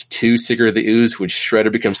Turtles 2 Secret of the Ooze, when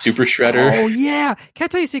Shredder becomes Super Shredder. Oh, yeah. Can I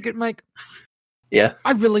tell you a secret, Mike? Yeah.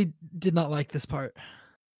 I really did not like this part.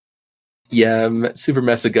 Yeah, Super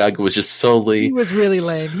Mesagog was just solely... He was really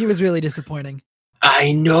lame. He was really disappointing.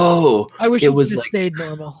 I know! I wish it was stayed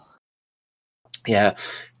normal. Yeah,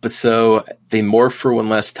 but so they morph for one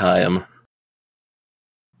last time,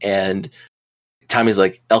 and Tommy's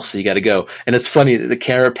like, Elsa, you gotta go. And it's funny, the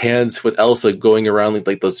camera pans with Elsa going around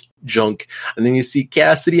like this junk, and then you see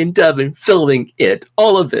Cassidy and Devin filming it,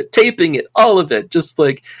 all of it, taping it, all of it, just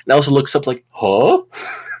like, and Elsa looks up like, huh?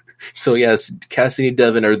 So yes, Cassidy and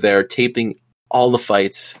Devin are there taping all the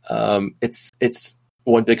fights. It's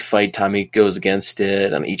one big fight. Tommy goes against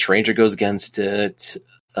it, and each Ranger goes against it.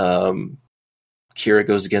 Kira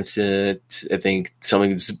goes against it. I think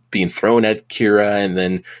something's being thrown at Kira, and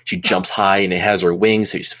then she jumps high, and it has her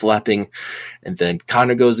wings, so she's flapping. And then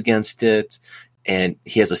Connor goes against it, and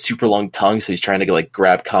he has a super long tongue, so he's trying to like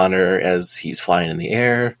grab Connor as he's flying in the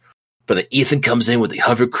air. But then Ethan comes in with the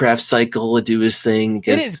hovercraft cycle to do his thing.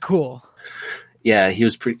 It is cool. Yeah, he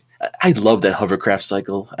was pretty... I love that hovercraft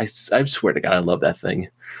cycle. I swear to God, I love that thing.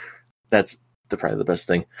 That's probably the best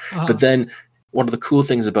thing. But then one of the cool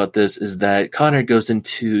things about this is that Connor goes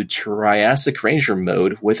into Triassic Ranger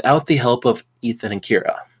mode without the help of Ethan and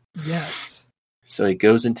Kira. Yes. So he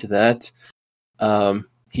goes into that.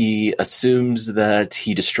 He assumes that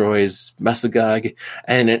he destroys Mesagog,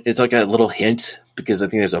 and it's like a little hint, because I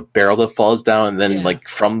think there's a barrel that falls down, and then like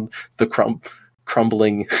from the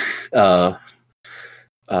crumbling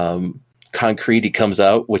concrete, he comes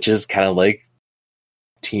out, which is kind of like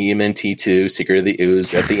TMNT 2 Secret of the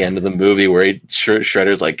Ooze at the end of the movie, where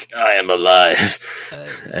Shredder's like, I am alive.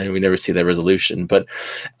 And we never see that resolution. But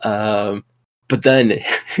then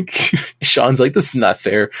Sean's like, this is not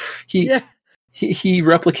fair. He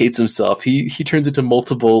replicates himself. He turns into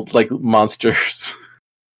multiple like monsters.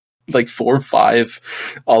 Like 4 or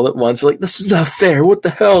 5 all at once. Like, this is not fair. What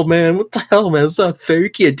the hell, man? It's not fair. You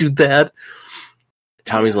can't do that.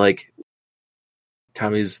 Tommy's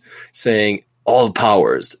saying, all the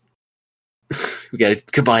powers We got to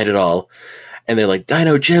combine it all. And they're like,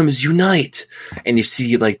 Dino Gems, unite! And you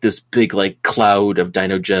see like this big like cloud of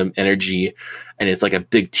Dino Gem energy, and it's like a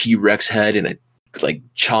big T-Rex head, and it like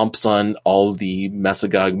chomps on all the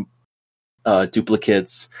Mesogog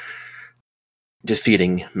duplicates,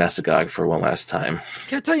 defeating Mesogog for one last time.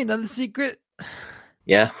 Can I tell you another secret?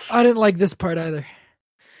 Yeah. I didn't like this part either.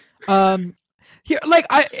 Here, like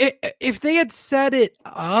if they had set it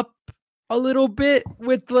up a little bit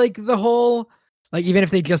with like the whole, like even if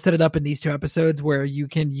they just set it up in these 2 episodes where you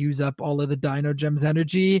can use up all of the Dino Gems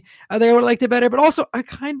energy, I think I would have liked it better. But also, I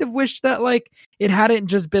kind of wish that like it hadn't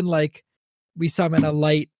just been like we summon a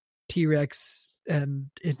light T-Rex and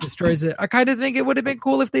it destroys it. I kind of think it would have been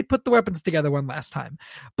cool if they put the weapons together one last time.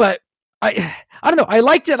 But I don't know. I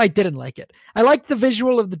liked it and I didn't like it. I liked the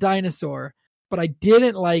visual of the dinosaur, but I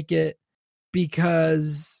didn't like it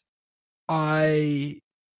because I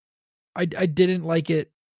didn't like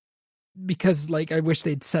it because like I wish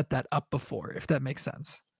they'd set that up before, if that makes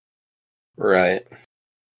sense. Right.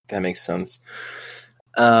 That makes sense.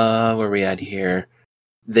 Where are we at here?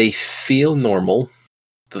 They feel normal.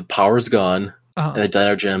 The power's gone. And the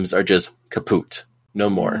Dino Gems are just kaput. No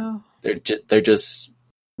more. No. They're just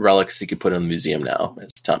relics you could put in the museum now, as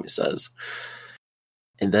Tommy says.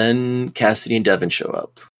 And then Cassidy and Devin show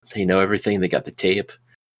up. They know everything. They got the tape.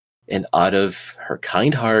 And out of her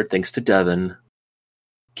kind heart, thanks to Devin,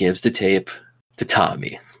 gives the tape to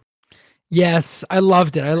Tommy. Yes, I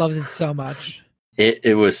loved it. I loved it so much.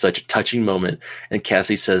 It was such a touching moment. And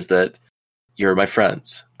Cassie says that, you're my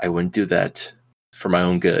friends. I wouldn't do that for my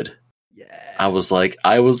own good. Yeah. I was like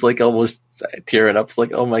almost tearing up. It's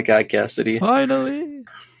like, oh my God, Cassidy. Finally.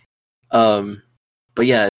 But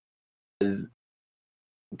yeah,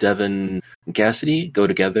 Devin and Cassidy go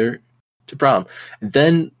together to prom. And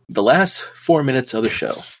then the last 4 minutes of the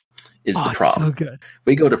show is the prom. So good.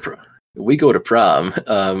 We go to prom.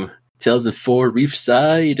 2004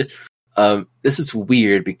 Reefside. This is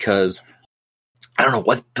weird because I don't know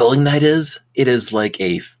what building that is. It is like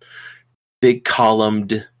a big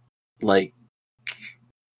columned like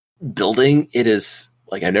building. It is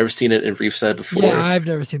like I've never seen it in Reefside before. Yeah, I've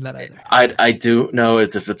never seen that either. I do know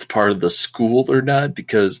if it's part of the school or not,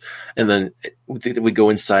 because and then we go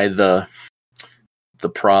inside the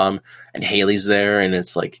prom and Haley's there, and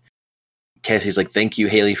it's like Cassie's like, thank you,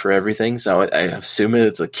 Haley, for everything. So I assume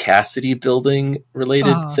it's a Cassidy building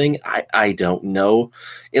related thing. I don't know.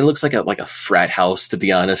 It looks like a frat house, to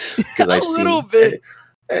be honest, because I've seen little bit.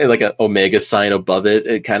 Like an Omega sign above it.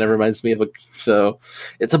 It kind of reminds me of so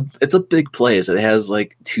it's a big place. It has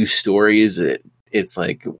like 2 stories. It's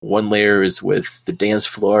like one layer is with the dance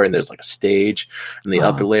floor and there's like a stage, and the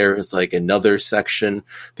upper layer is like another section.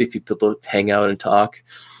 People hang out and talk.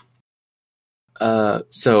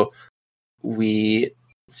 So we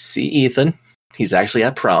see Ethan. He's actually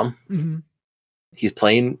at prom. Mm-hmm. He's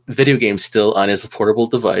playing video games still on his portable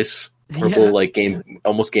device, like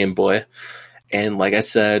almost Game Boy. And like I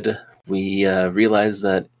said, we realize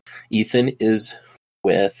that Ethan is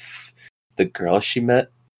with the girl he met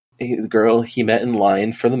in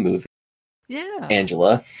line for the movie. Yeah.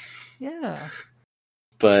 Angela. Yeah.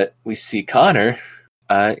 But we see Connor.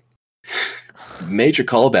 Major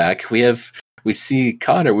callback. We see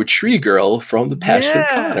Connor with Tree Girl from The Passion of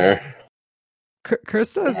Connor.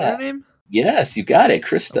 Krista, is that her name? Yes, you got it,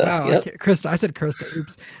 Krista. Wow, yep. okay. Krista. I said Krista.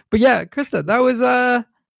 Oops. But yeah, Krista, that was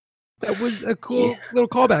a cool little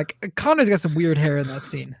callback. Connor's got some weird hair in that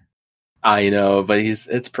scene. I know, but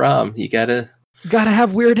it's prom. You gotta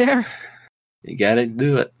have weird hair. You gotta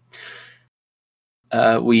do it.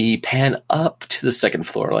 We pan up to the second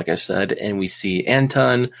floor, like I said, and we see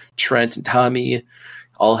Anton, Trent, and Tommy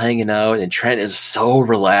all hanging out, and Trent is so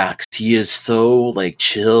relaxed. He is so like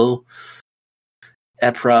chill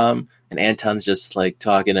at prom, and Anton's just like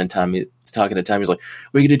talking to Tommy. He's like,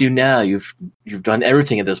 "What are you gonna do now? You've done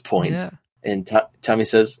everything at this point." Yeah. And Tommy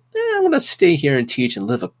says, I want to stay here and teach and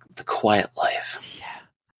live the quiet life.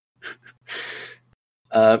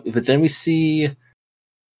 Yeah. But then we see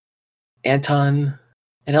Anton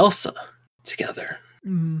and Elsa together,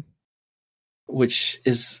 which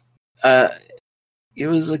is it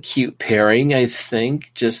was a cute pairing, I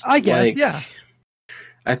think. I guess, yeah.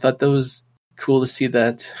 I thought that was cool to see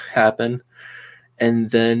that happen. And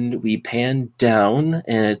then we pan down,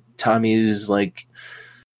 and Tommy's like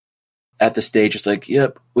at the stage. It's like,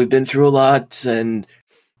 yep, we've been through a lot,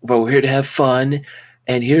 but we're here to have fun.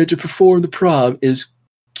 And here to perform the prom is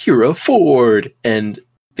Kira Ford. And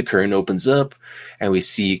the curtain opens up, and we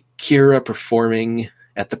see Kira performing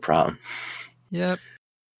at the prom. Yep.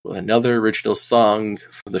 With another original song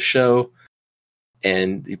for the show.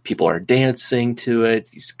 and people are dancing to it.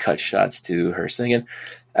 These cut shots to her singing,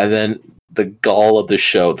 and then the gall of this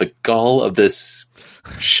show,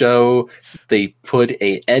 they put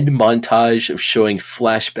a end montage of showing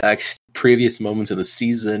flashbacks, previous moments of the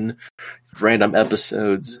season, random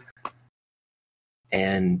episodes,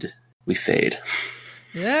 and we fade.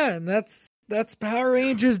 Yeah, and that's Power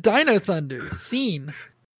Rangers Dino Thunder scene.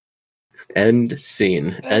 End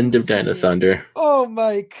scene. End of Dino Thunder. Oh,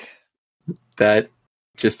 Mike. That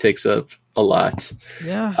just takes up a lot.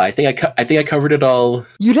 Yeah. I think I covered it all.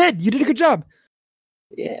 You did a good job.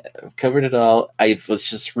 Yeah, covered it all. I was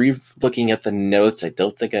just looking at the notes. I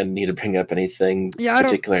don't think I need to bring up anything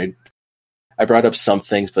particular. I brought up some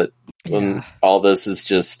things, but when all this is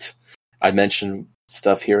just, I mentioned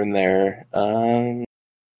stuff here and there. I'm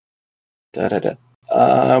not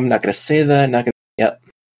going to say that. Not going. Yep.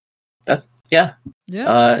 That's yeah.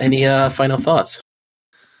 Any final thoughts?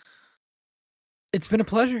 It's been a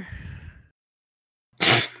pleasure.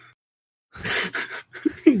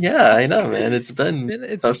 Yeah, I know, man. It's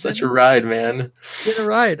been such a ride, man. It's been a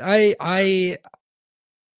ride.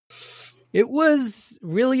 It was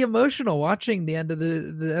really emotional watching the end of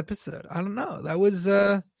the episode. I don't know. That was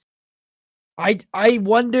I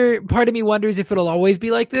wonder, part of me wonders if it'll always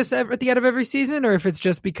be like this at the end of every season, or if it's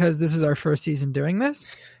just because this is our first season doing this.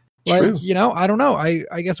 True. Like, I don't know.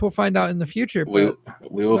 I guess we'll find out in the future. We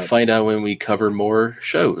will find out when we cover more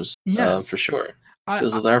shows. Yes. For sure.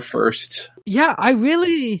 This is our first. Yeah, I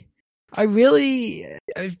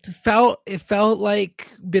felt like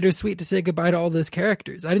bittersweet to say goodbye to all those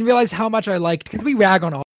characters. I didn't realize how much I liked, because we rag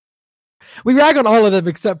on all of them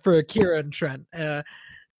except for Kira and Trent.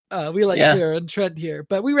 We like Kira and Trent here,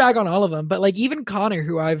 but we rag on all of them. But like even Connor,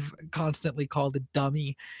 who I've constantly called a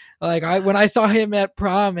dummy, like when I saw him at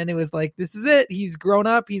prom, and it was like, this is it. He's grown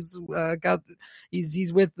up. He's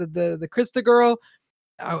he's with the Krista girl.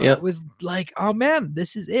 I was like, oh man,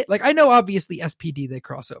 this is it. Like, I know obviously SPD, they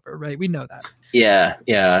cross over, right? We know that. Yeah.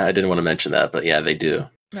 I didn't want to mention that, but yeah, they do.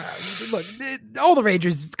 Look, all the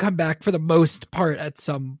Rangers come back for the most part at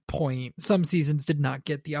some point. Some seasons did not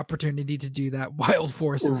get the opportunity to do that. Wild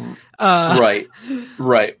Force. Right.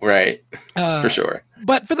 For sure.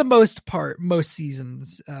 But for the most part, most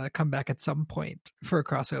seasons come back at some point for a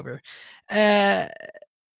crossover.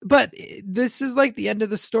 But this is like the end of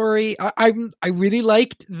the story. I really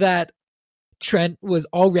liked that Trent was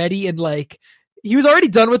already he was already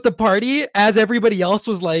done with the party as everybody else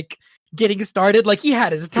was like getting started. Like, he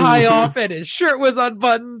had his tie off and his shirt was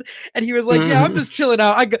unbuttoned, and he was like, yeah, I'm just chilling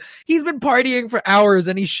out. He's been partying for hours,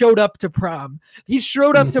 and he showed up to prom. He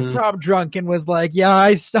showed up to prom drunk and was like, yeah,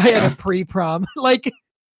 I had a pre-prom. Like,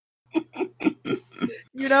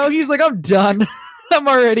 he's like, I'm done. I'm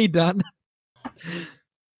already done.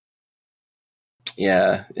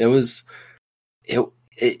 Yeah, it was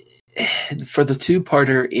for the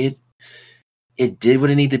two-parter, it did what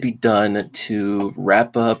it needed to be done to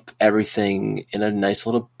wrap up everything in a nice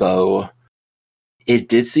little bow. It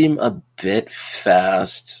did seem a bit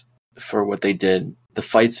fast for what they did. The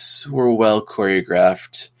fights were well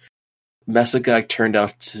choreographed. Mesagog turned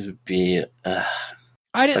out to be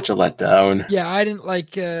such a letdown. Yeah, I didn't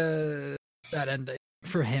like that ending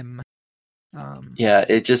for him. Yeah,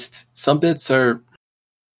 it just, some bits are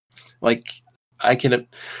like,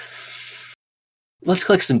 let's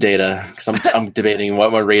collect some data, because I'm debating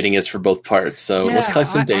what my rating is for both parts. So let's collect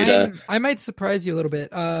some data. I might surprise you a little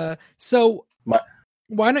bit. So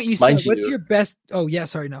why don't you start? What's your best? Oh yeah,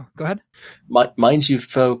 sorry, no, go ahead. Mind you,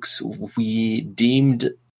 folks, we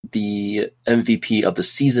deemed the MVP of the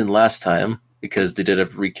season last time because they did a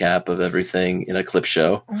recap of everything in a clip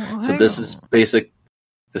show. So this is basic.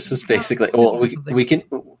 This is basically, well, we can.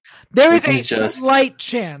 There is a slight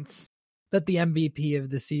chance that the MVP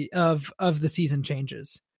of the season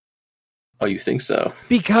changes. Oh, you think so?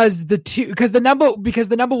 Because the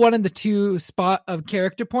number one and the two spot of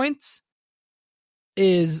character points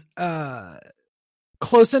is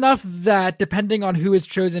close enough that depending on who is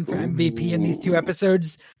chosen for MVP in these two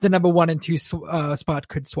episodes, the number 1 and 2 spot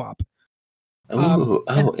could swap.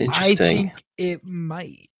 Interesting. I think it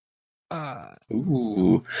might.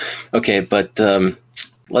 Okay, but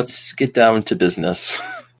let's get down to business.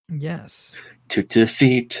 Yes. To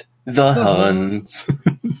defeat the Huns.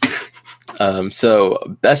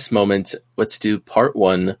 So, best moment. Let's do part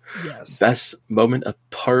 1. Yes. Best moment of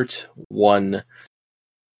part 1.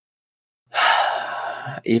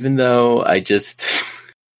 Even though I just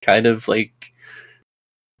kind of like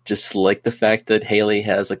the fact that Haley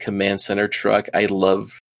has a command center truck. I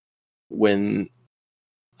love when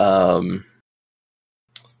Connor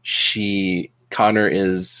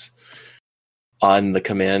is on the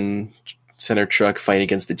command center truck fighting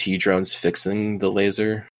against the T-drones fixing the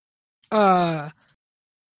laser? Good.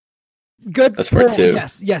 That's part pull. 2.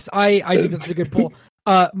 Yes. I think that's a good pull.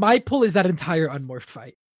 My pull is that entire Unmorphed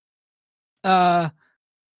fight. The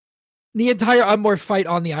entire Unmorphed fight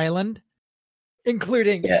on the island,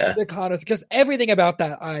 including the Connors, because everything about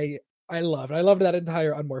that I loved. I loved that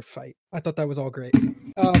entire Unmorphed fight. I thought that was all great.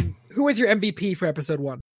 Who was your MVP for episode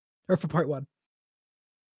 1 or for part 1?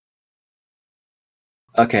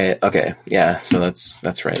 Okay, yeah. So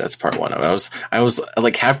that's right. That's part 1. I was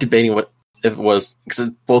like half debating what if it was, because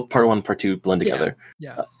both part 1 and part 2 blend together.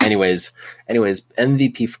 Yeah. Anyways,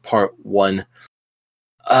 MVP for part 1.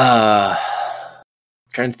 Trying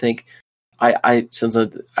to think. Since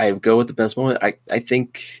I go with the best moment, I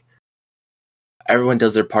think everyone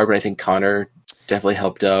does their part, but I think Connor definitely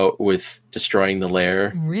helped out with destroying the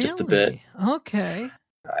lair just a bit. Okay.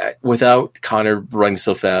 Without Connor running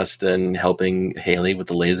so fast and helping Haley with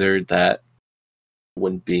the laser, that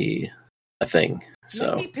wouldn't be a thing. So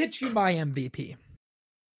let me pitch you my MVP.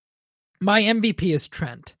 My MVP is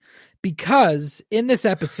Trent, because in this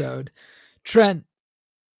episode, Trent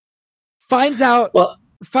finds out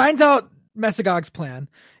Mesagog's plan,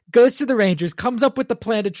 goes to the Rangers, comes up with the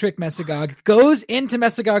plan to trick Mesagog, goes into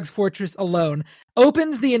Mesagog's fortress alone,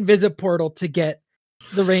 opens the Invisiportal to get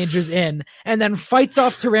the Rangers in, and then fights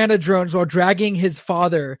off Tyrannodrones while dragging his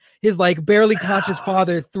father, his like barely conscious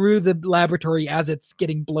father, through the laboratory as it's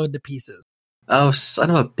getting blown to pieces. Oh, son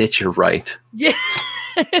of a bitch, you're right. Yeah.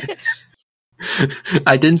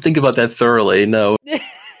 I didn't think about that thoroughly, no.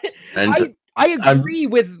 And I agree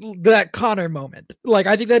with that Connor moment. Like,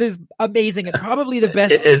 I think that is amazing and probably the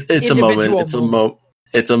best. It's a moment.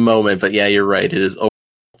 It's a moment. But yeah, you're right. It is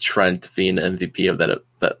Trent being MVP of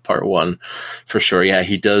that part 1 for sure. Yeah,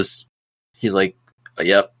 he does. He's like,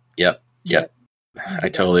 yep. I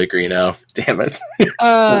totally agree now. Damn it.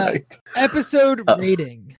 Right. Episode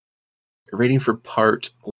rating. Rating for part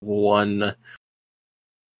 1.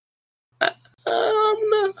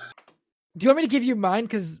 Do you want me to give you mine?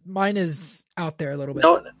 Because mine is out there a little bit.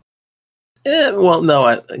 No.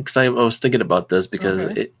 Because I was thinking about this because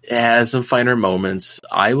it has some finer moments.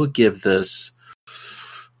 I will give this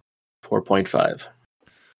 4.5.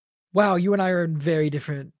 Wow, you and I are in very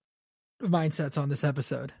different mindsets on this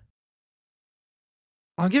episode.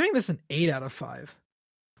 I'm giving this an 8 out of 5.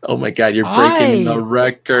 Oh my god, you're breaking the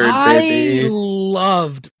record, baby. I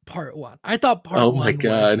loved part 1. I thought part 1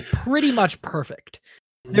 was pretty much perfect.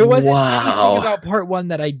 There wasn't anything about part 1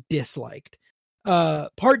 that I disliked.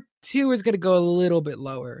 Part 2 is going to go a little bit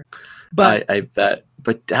lower. But I bet.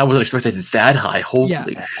 But I wasn't expecting that high.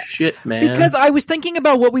 Holy shit, man. Because I was thinking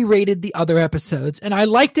about what we rated the other episodes, and I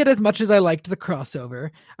liked it as much as I liked the crossover.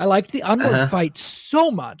 I liked the Unmorph fight so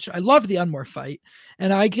much. I loved the Unmorph fight.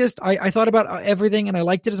 And I thought about everything, and I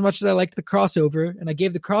liked it as much as I liked the crossover, and I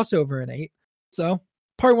gave the crossover an 8. So,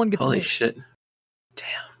 part 1 gets holy shit.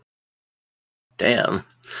 Damn.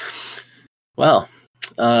 Well,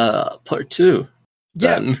 part 2.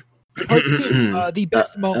 Yeah. Then. Part 2, the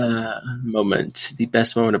best moment. The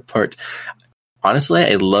best moment of part. Honestly,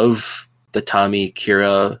 I love the Tommy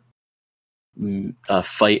Kira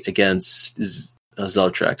fight against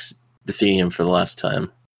Zeltrax, defeating him for the last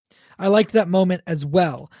time. I liked that moment as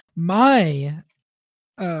well. Sorry,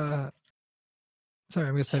 I'm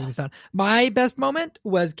going to type this down. My best moment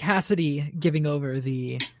was Cassidy giving over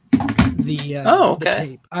the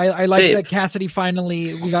tape. I like that Cassidy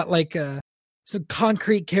finally, we got like some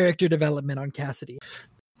concrete character development on Cassidy.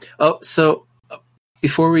 Oh, so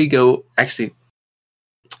before we go, actually,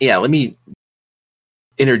 yeah, let me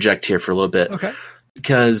interject here for a little bit. Okay.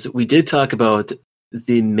 Because we did talk about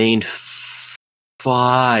the main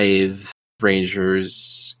 5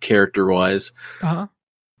 Rangers character-wise. Uh-huh.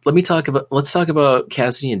 Let's talk about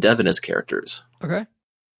Cassidy and Devin as characters. Okay.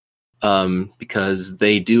 Because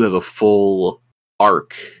they do have a full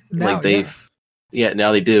arc. Now,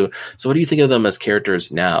 now they do. So what do you think of them as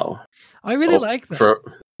characters now? I really like them. For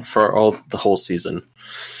the whole season.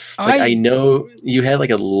 I know you had like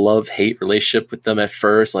a love-hate relationship with them at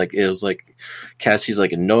first. Like it was like Cassie's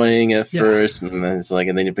like annoying at first, and then it's like,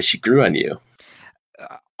 but she grew on you.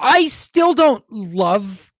 I still don't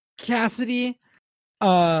love Cassidy.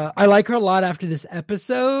 I like her a lot after this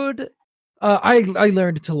episode. I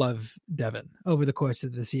learned to love Devin over the course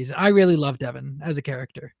of the season. I really love Devin as a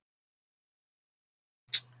character.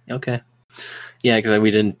 Okay. Yeah,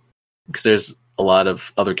 because there's a lot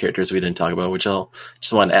of other characters we didn't talk about, which I'll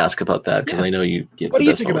just want to ask about that because I know you get the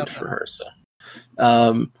best moment for her. So,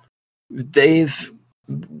 they've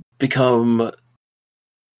become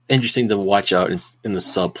interesting to watch out in the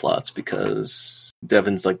subplots because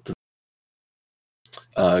Devin's like the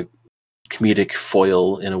comedic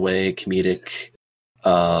foil in a way, comedic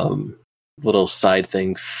little side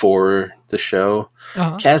thing for the show.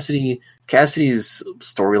 Uh-huh. Cassidy's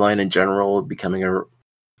storyline in general, becoming a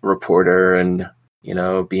reporter and, you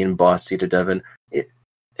know, being bossy to Devin, it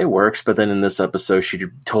works. But then in this episode, she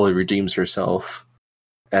totally redeems herself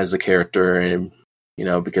as a character, and, you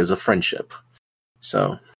know, because of friendship.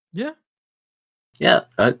 So Yeah.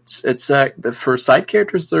 It's for side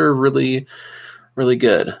characters, they're really, really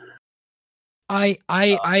good. I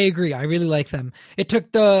agree. I really like them. It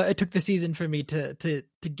took the season for me to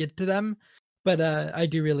get to them, but I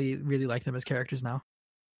do really, really like them as characters now.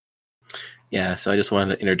 Yeah, so I just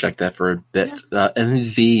wanted to interject that for a bit.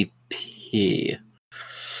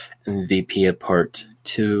 MVP of part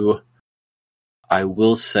 2, I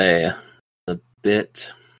will say a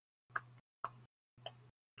bit.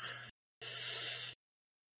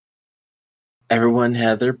 Everyone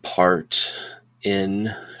had their part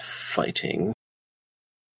in fighting.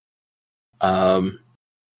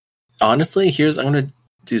 Honestly, I'm going to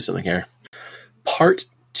do something here. Part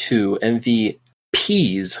 2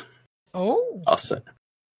 MVPs. Oh, Also,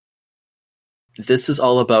 this is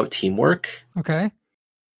all about teamwork. okay.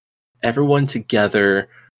 Everyone together.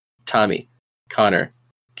 Tommy, Connor,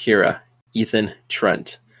 Kira, Ethan,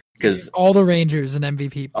 Trent. Because All the Rangers and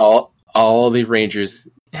MVP. all the Rangers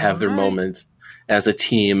have their Alright. moment as a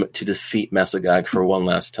team to defeat Mesogog for one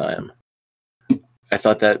last time. I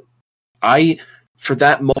thought that for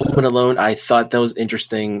that moment alone, I thought that was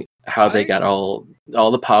interesting how they got all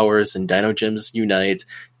the powers and Dino Gems unite.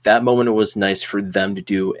 That moment was nice for them to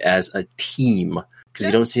do as a team, because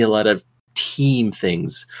you don't see a lot of team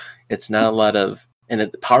things. It's not a lot of,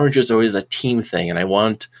 and Power Rangers is always a team thing, and I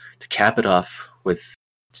want to cap it off with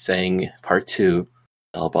saying part 2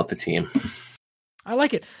 all about the team. I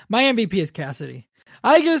like it. My MVP is Cassidy.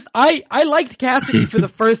 I liked Cassidy for the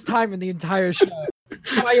first time in the entire show.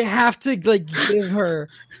 So I have to give her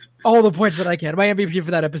all the points that I can. My MVP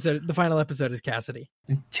for that episode, the final episode, is Cassidy.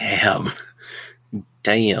 Damn.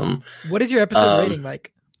 What is your episode rating,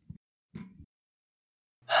 Mike?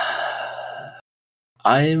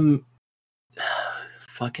 I'm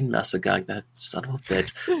fucking Mesogog, that son of a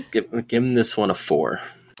bitch. Give him this one a 4.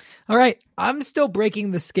 All right, I'm still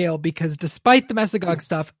breaking the scale because despite the Mesogog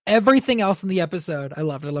stuff, everything else in the episode I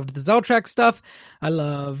loved. I loved the Zeltrak stuff. I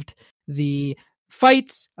loved the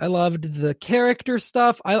fights. I loved the character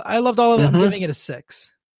stuff. I loved all of it. I'm giving it a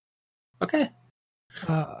 6. Okay.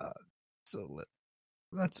 So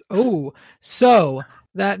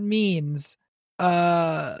that means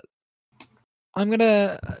I'm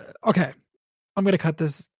gonna cut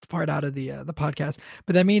this part out of the podcast,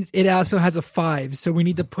 but that means it also has a 5, so we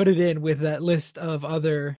need to put it in with that list of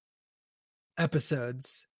other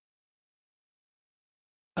episodes.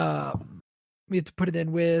 We have to put it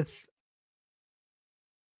in with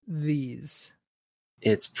these.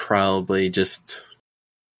 It's probably just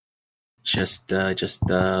put it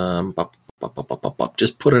on top.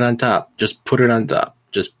 Just put it on top.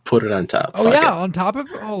 Just put it on top. Oh, Fuck yeah, it. on top of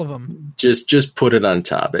all of them. Just put it on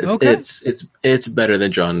top. Okay. It's better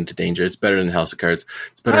than Drawn into Danger. It's better than House of Cards.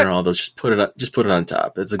 It's better than all those. Just put it on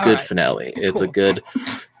top. It's a good finale. It's a good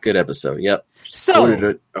episode. Yep. So put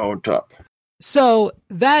it on top. So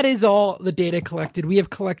that is all the data collected. We have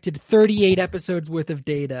collected 38 episodes worth of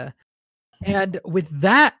data. And with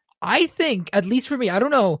that, I think, at least for me, I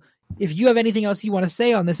don't know if you have anything else you want to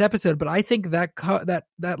say on this episode, but I think that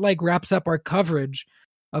wraps up our coverage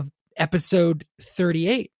of episode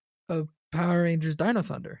 38 of Power Rangers Dino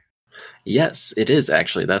Thunder. Yes, it is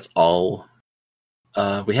actually. That's all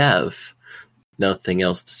we have. Nothing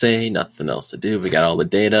else to say, nothing else to do. We got all the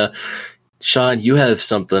data. Sean, you have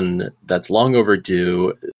something that's long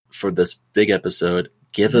overdue for this big episode.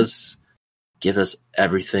 Give us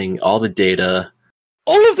everything, all the data.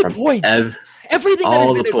 All of the points. Everything that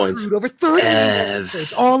all has the been points. accrued over 30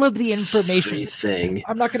 episodes, all of the information. Everything.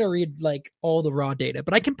 I'm not going to read all the raw data,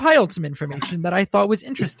 but I compiled some information that I thought was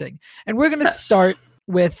interesting. And we're going to start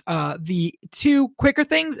with the 2 quicker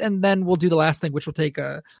things, and then we'll do the last thing, which will take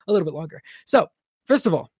a little bit longer. So, first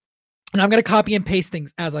of all, and I'm going to copy and paste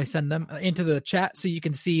things as I send them into the chat so you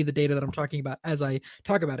can see the data that I'm talking about as I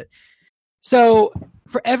talk about it. So,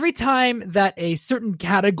 for every time that a certain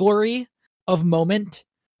category of moment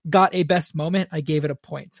got a best moment, I gave it a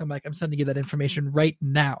point. So I'm sending you that information right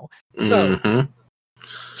now. So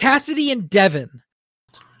Cassidy and Devin.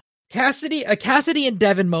 A Cassidy and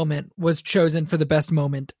Devin moment was chosen for the best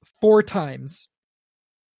moment 4 times.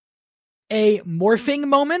 A morphing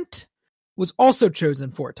moment was also chosen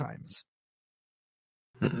 4 times.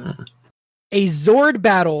 A Zord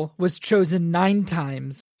battle was chosen 9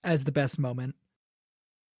 times as the best moment.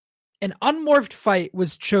 An unmorphed fight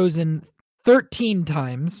was chosen 13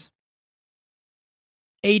 times.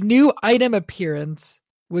 A new item appearance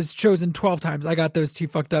was chosen 12 times. I got those two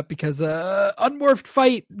fucked up because unmorphed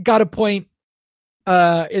fight got a point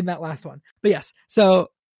in that last one. But yes, so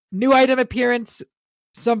new item appearance,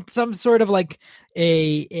 some sort of like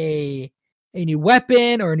a new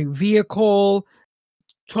weapon or a new vehicle.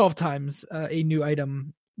 12 times a new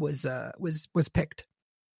item was picked.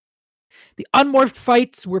 The unmorphed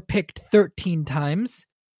fights were picked 13 times.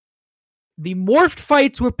 The morphed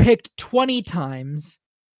fights were picked 20 times.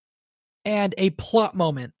 And a plot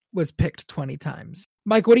moment was picked 20 times.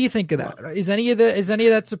 Mike, what do you think of that? Is any of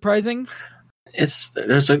that surprising?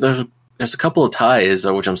 There's a couple of ties,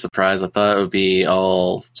 which I'm surprised. I thought it would be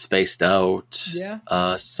all spaced out,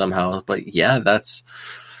 somehow. But yeah,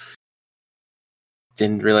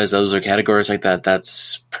 didn't realize those are categories like that.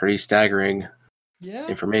 That's pretty staggering.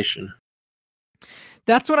 Information.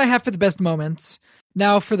 That's what I have for the best moments.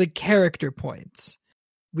 Now for the character points,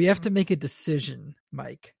 we have to make a decision,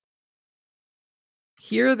 Mike.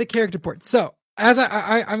 Here are the character points. So as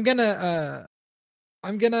I'm gonna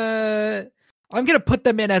put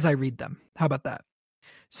them in as I read them. How about that?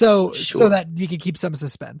 So that you can keep some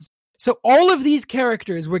suspense. So all of these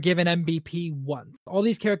characters were given MVP once. All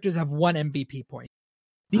these characters have one MVP point.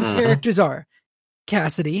 These characters are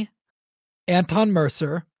Cassidy, Anton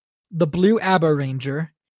Mercer, the Blue Abba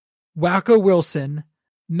Ranger, Wacko Wilson,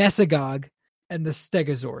 Mesagog, and the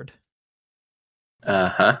Stegazord.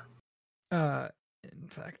 In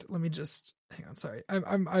fact, let me just hang on. Sorry,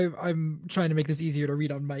 I'm trying to make this easier to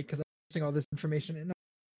read on Mike because I'm posting all this information in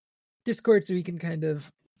Discord so we can kind of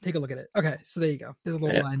take a look at it. Okay, so there you go. There's a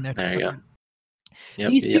little line there. There you go. Yep,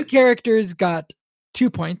 These two characters got 2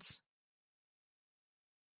 points.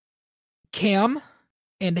 Cam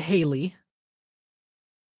and Haley.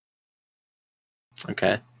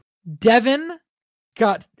 Okay. Devin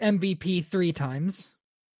got MVP 3 times.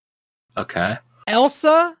 Okay.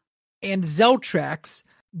 Elsa and Zeltrax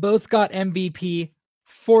both got MVP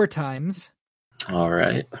 4 times. All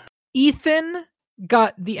right. Ethan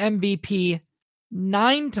got the MVP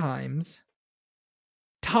 9 times.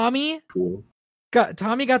 Tommy got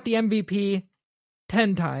the MVP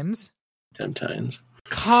 10 times. 10 times.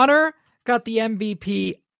 Connor got the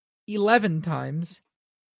MVP 11 times.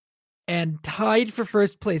 And tied for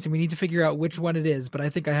first place, and we need to figure out which one it is, but I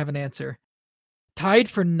think I have an answer. Tied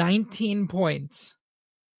for 19 points,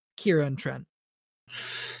 Kira and Trent.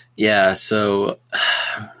 Yeah, so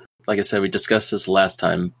like I said, we discussed this last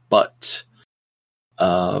time, but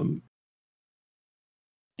do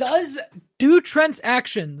Trent's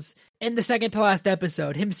actions in the second to last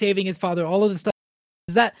episode, him saving his father, all of the stuff,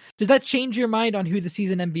 does that change your mind on who the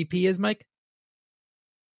season MVP is, Mike?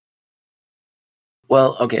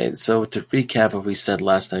 Well, okay, so to recap what we said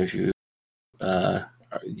last time, if you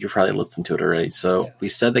probably listened to it already. So we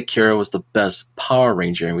said that Kira was the best Power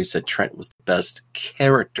Ranger, and we said Trent was the best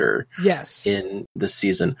character in the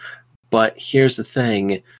season. But here's the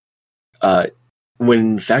thing.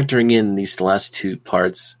 When factoring in these last 2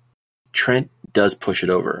 parts, Trent does push it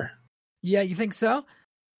over. Yeah, you think so?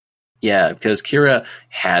 Yeah, because Kira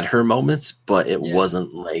had her moments, but it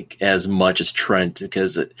wasn't like as much as Trent,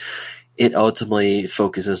 because it ultimately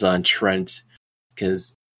focuses on Trent. And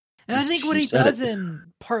I think what he does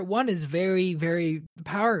in part 1 is very, very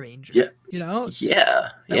Power Ranger. Yeah. You know? Yeah.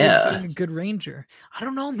 Being a good Ranger. I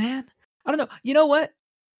don't know, man. I don't know. You know what?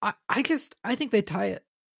 I think they tie it.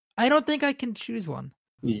 I don't think I can choose one.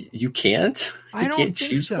 You can't? I don't can't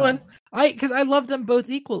think choose so. one? Because I love them both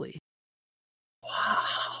equally.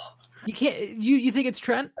 Wow. You can't. You think it's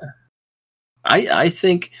Trent? I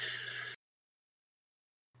think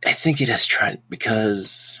it is Trent,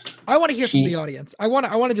 because I want to hear from the audience. I want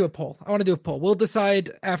to do a poll. We'll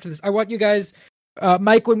decide after this. I want you guys,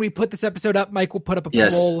 Mike, when we put this episode up, Mike will put up a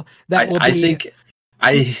poll that will be.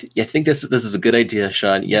 I think this is a good idea,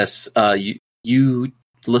 Sean. Yes, you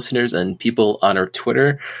listeners and people on our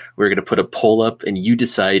Twitter, we're going to put a poll up, and you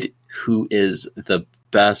decide who is the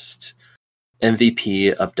best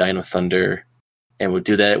MVP of Dino Thunder. And we'll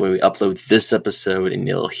do that when we upload this episode, and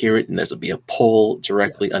you'll hear it, and there'll be a poll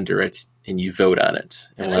directly under it, and you vote on it.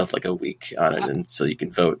 And we'll have like a week on it, and so you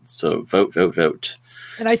can vote. So vote.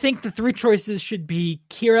 And I think the 3 choices should be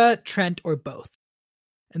Kira, Trent, or both.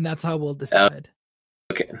 And that's how we'll decide.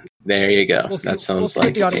 Okay, there you go. That sounds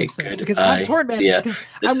like the audience a good because I'm torn, man. Because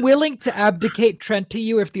I'm willing to abdicate Trent to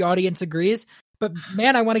you if the audience agrees. But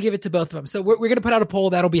man, I want to give it to both of them. So we're going to put out a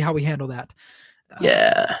poll. That'll be how we handle that.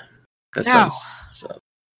 Yeah. That sounds so.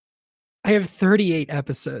 I have 38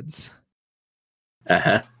 episodes.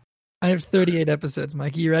 I have 38 episodes,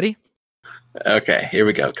 Mike. You ready? Okay, here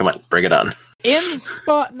we go. Come on, bring it on. In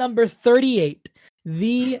spot number 38,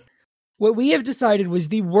 what we have decided was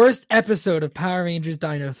the worst episode of Power Rangers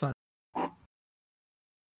Dino Thunder.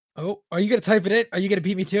 Oh, are you gonna type it in? Are you gonna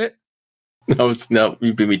beat me to it? No,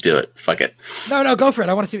 you beat me to it. Fuck it. No, go for it.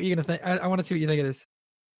 I want to see what you're gonna think. I want to see what you think it is.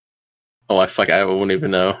 Oh, I won't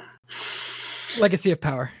even know. Legacy of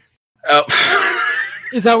Power. Oh.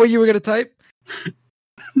 Is that what you were gonna type?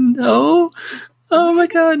 No. Oh my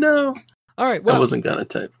god, no. All right, well, I wasn't gonna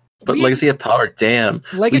type. But Legacy of Power, damn.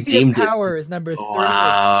 Legacy of Power is number 30.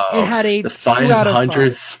 Wow. It had a the 2 out of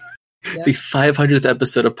 5. Yeah. The 500th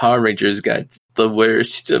episode of Power Rangers got the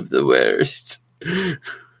worst of the worst.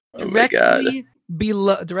 Oh my god.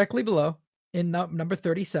 Directly below, in number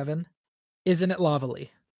 37, Isn't It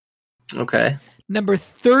Lovely? Okay. Number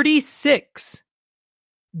 36,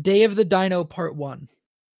 Day of the Dino Part 1.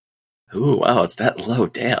 Ooh, wow, it's that low,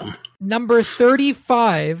 damn. Number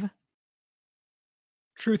 35,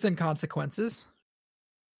 Truth and Consequences.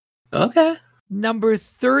 Okay. Number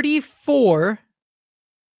 34,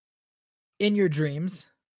 In Your Dreams.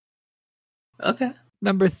 Okay.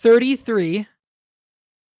 Number 33,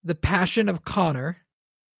 The Passion of Connor.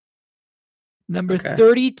 Number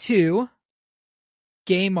 32,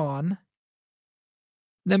 Game On.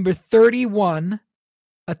 Number 31,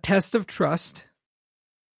 A Test of Trust.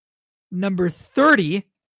 Number 30,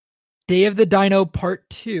 Day of the Dino Part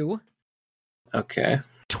 2. Okay.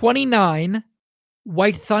 29,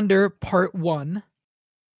 White Thunder Part 1.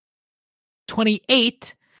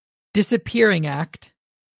 28, Disappearing Act.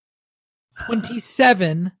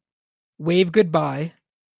 27, Wave Goodbye.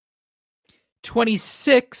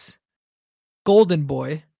 26, Golden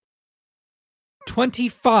Boy.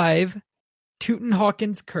 25,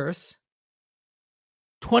 Teutonhawken's Curse.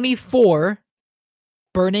 24,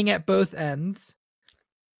 Burning at Both Ends.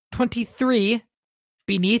 23,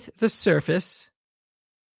 Beneath the Surface.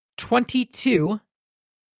 22,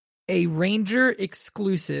 A Ranger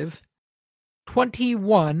Exclusive.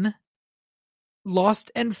 21,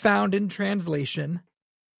 Lost and Found in Translation.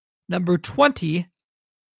 Number 20,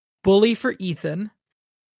 Bully for Ethan.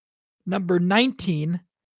 Number 19,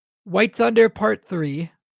 White Thunder Part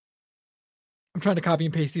 3. I'm trying to copy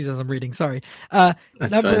and paste these as I'm reading, sorry.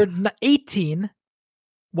 Number 18,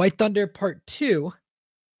 White Thunder Part 2.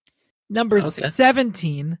 Number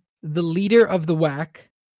 17, The Leader of the Whack.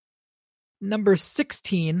 Number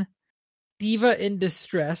 16, Diva in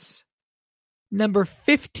Distress. Number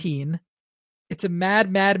 15, It's a Mad,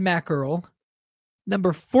 Mad Mackerel.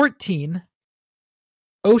 Number 14,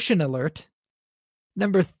 Ocean Alert.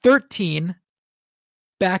 Number 13,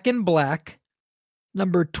 Back in Black.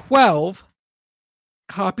 Number 12,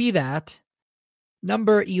 Copy That.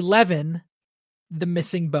 Number 11, The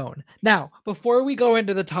Missing Bone. Now, before we go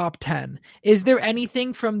into the top 10, is there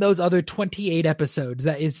anything from those other 28 episodes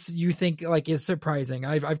that you think is surprising?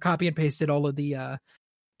 I've copy and pasted all of the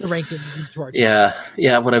rankings into our chart.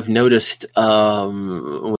 Yeah. What I've noticed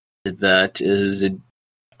with that is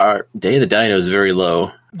our Day of the Dino is very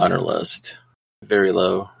low on our list. Very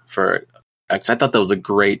low for. I thought that was a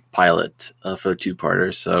great pilot for a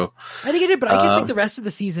two-parter. So I think it did, but I just think the rest of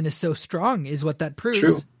the season is so strong, is what that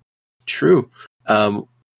proves. True.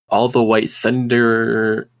 All the White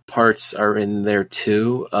Thunder parts are in there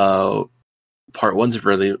too. Part 1's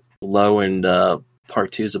really low, and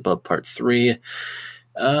Part 2 is above Part 3.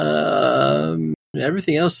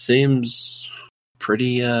 Everything else seems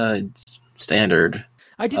pretty standard.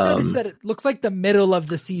 I did notice that it looks like the middle of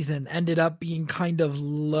the season ended up being kind of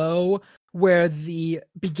low, where the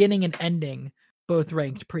beginning and ending both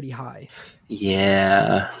ranked pretty high.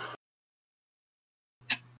 Yeah.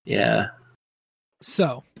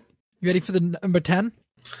 So, you ready for the number 10?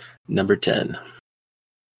 Number 10.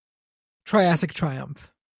 Triassic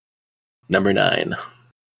Triumph. Number 9.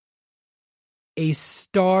 A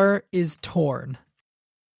Star is Torn.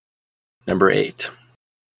 Number 8.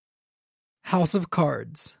 House of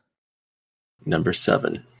Cards. Number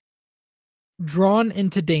 7. Drawn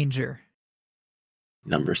into Danger.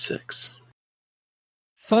 Number 6.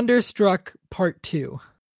 Thunderstruck Part 2.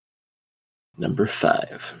 Number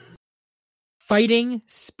 5. Fighting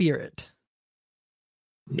Spirit.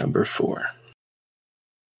 Number 4.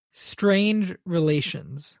 Strange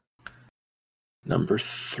Relations. Number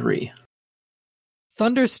 3.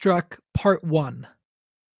 Thunderstruck Part 1.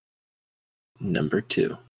 Number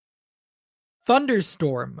 2.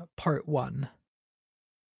 Thunderstorm Part 1.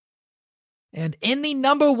 And in the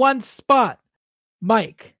number 1 spot,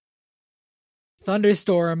 Mike,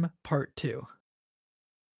 Thunderstorm Part 2.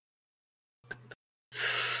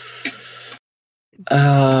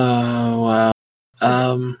 Oh,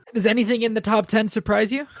 wow. Does anything in the top 10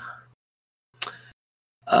 surprise you?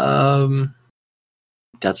 That's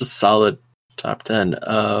a solid top 10.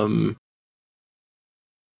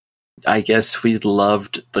 I guess we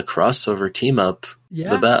loved the crossover team up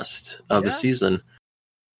the best of the season.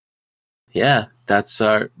 Yeah, that's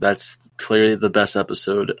clearly the best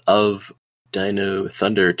episode of Dino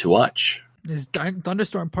Thunder to watch. Is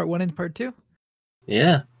Thunderstorm Part 1 and Part 2?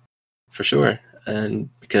 Yeah, for sure. And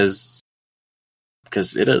because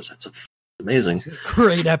it is. It's amazing. It's a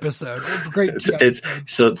great episode. Great.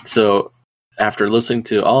 So after listening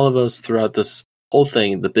to all of us throughout this whole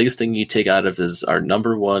thing, the biggest thing you take out of is our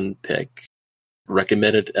number one pick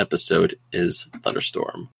recommended episode is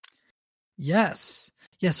Thunderstorm. Yes,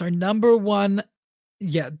 our number one.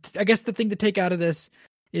 Yeah, I guess the thing to take out of this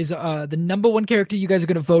is the number one character you guys are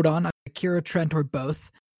going to vote on, Kira, Trent, or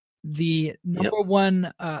both. The number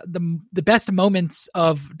one, the best moments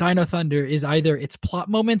of Dino Thunder is either its plot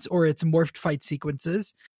moments or its morphed fight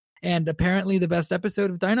sequences. And apparently the best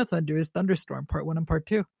episode of Dino Thunder is Thunderstorm, Part 1 and Part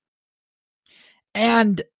 2.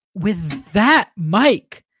 And with that,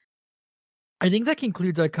 Mike, I think that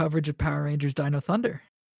concludes our coverage of Power Rangers Dino Thunder.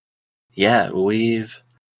 Yeah, we've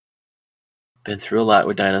been through a lot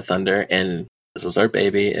with Dino Thunder, and this is our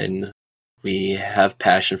baby, and we have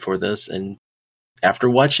passion for this. And after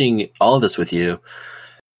watching all of this with you,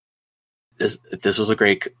 this was a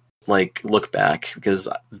great look back, because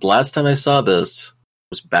the last time I saw this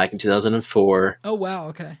was back in 2004. Oh wow,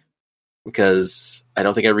 okay. Because I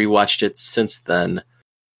don't think I rewatched it since then.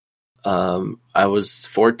 I was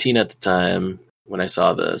 14 at the time when I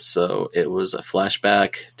saw this, so it was a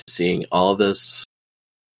flashback to seeing all this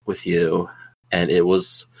with you, and it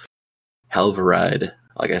was hell of a ride.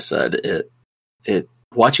 Like I said, it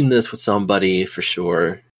watching this with somebody for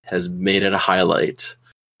sure has made it a highlight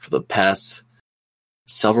for the past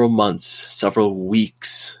several months, several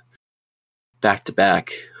weeks,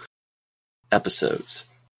 back-to-back episodes.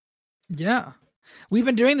 Yeah, we've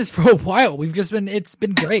been doing this for a while. It's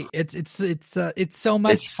been great. It's so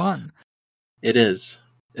much fun. It is.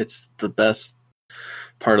 It's the best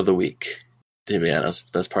part of the week, to be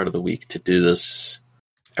honest. The best part of the week to do this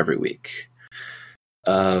every week.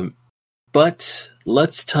 But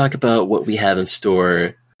let's talk about what we have in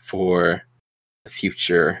store for the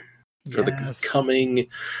future, for the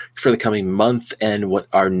coming month, and what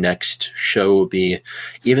our next show will be.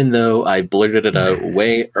 Even though I blurted it out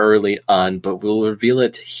way early on, but we'll reveal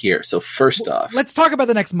it here. So first off, let's talk about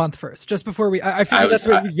the next month first, just before we. I figured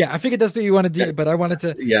that's what you want to do, but I wanted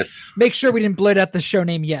to make sure we didn't blurt out the show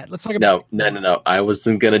name yet. Let's talk about. No. I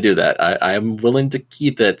wasn't gonna do that. I am willing to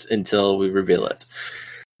keep it until we reveal it.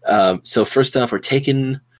 So first off, we're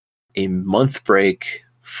taking a month break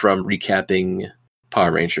from recapping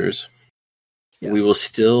Power Rangers. Yes. We will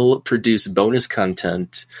still produce bonus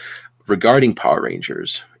content regarding Power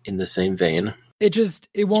Rangers in the same vein. It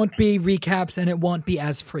won't be recaps, and it won't be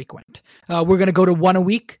as frequent. We're going to go to one a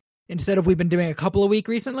week instead of we've been doing a couple a week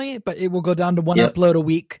recently, but it will go down to one upload a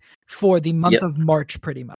week for the month of March,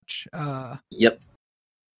 pretty much.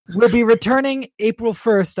 We'll be returning April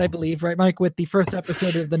 1st, I believe, right, Mike, with the first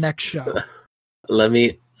episode of the next show. Let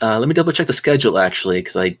me double check the schedule, actually,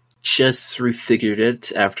 because I just refigured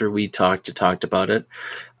it after we talked about it.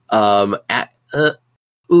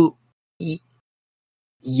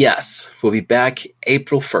 Yes, we'll be back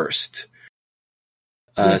April 1st.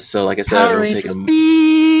 So, like I said, Power it'll take a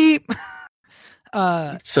beep.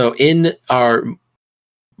 So, in our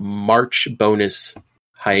March bonus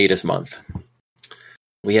hiatus month,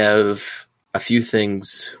 we have a few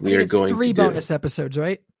things we are going to do. 3 bonus episodes,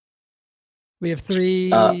 right? We have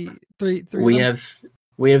three.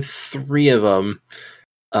 We have 3 of them.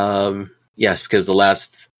 Yes, because the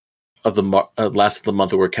last of the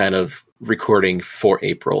month we're kind of recording for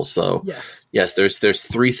April. So yes, there's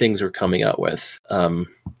 3 things we're coming out with.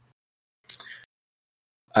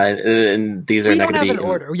 And these are not going to be an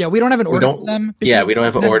order. Yeah, we don't have an order for them. We don't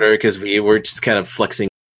have an order because we're just kind of flexing.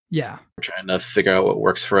 Yeah, we're trying to figure out what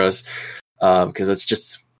works for us. Because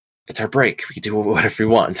it's our break. We can do whatever we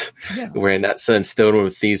want. Yeah. We're not set in stone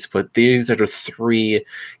with these, but these are the 3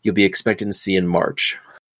 you'll be expecting to see in March.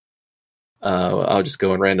 I'll just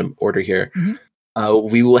go in random order here. Mm-hmm.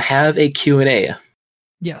 We will have a Q&A.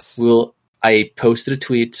 Yes. I posted a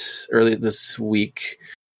tweet earlier this week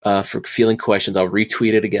for feeling questions. I'll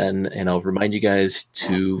retweet it again, and I'll remind you guys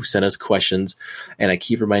to send us questions. And I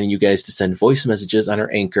keep reminding you guys to send voice messages on our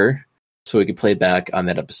Anchor so we can play back on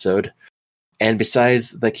that episode. And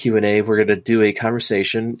besides the Q&A, we're going to do a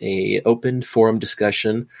conversation, a open forum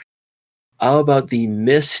discussion all about the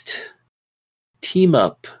missed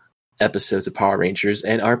team-up episodes of Power Rangers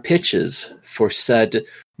and our pitches for said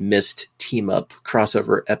missed team-up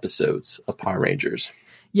crossover episodes of Power Rangers.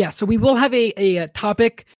 Yeah, so we will have a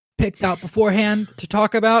topic picked out beforehand to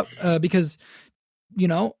talk about because,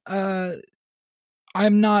 I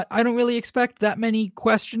don't really expect that many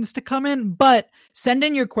questions to come in, but send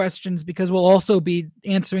in your questions because we'll also be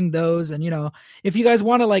answering those. And, if you guys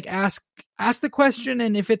want to ask the question,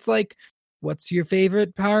 and if it's what's your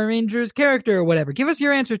favorite Power Rangers character or whatever, give us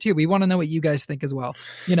your answer too. We want to know what you guys think as well.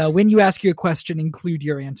 When you ask your question, include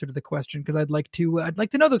your answer to the question, because I'd like to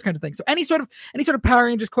know those kinds of things. So any sort of Power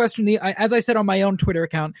Rangers question, as I said on my own Twitter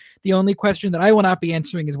account, the only question that I will not be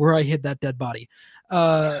answering is where I hid that dead body.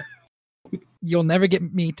 You'll never get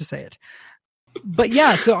me to say it. But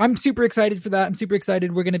yeah, so I'm super excited for that. I'm super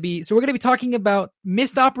excited. We're going to be talking about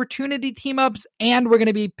missed opportunity team ups, and we're going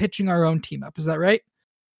to be pitching our own team up. Is that right?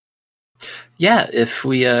 Yeah, if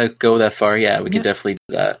we go that far, we could definitely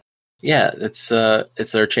do that. Yeah, it's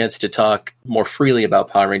our chance to talk more freely about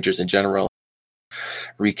Power Rangers in general,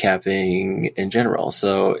 recapping in general.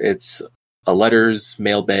 So it's a letters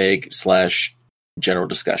mailbag / general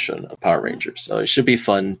discussion of Power Rangers. So it should be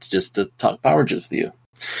fun to talk Power Rangers with you.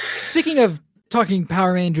 Speaking of talking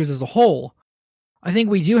Power Rangers as a whole, I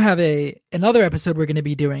think we do have another episode we're going to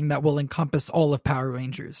be doing that will encompass all of Power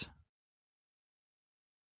Rangers.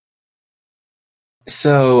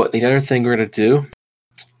 So the other thing we're going to do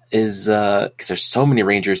is, because there's so many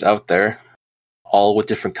Rangers out there, all with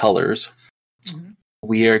different colors,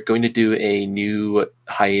 we are going to do a new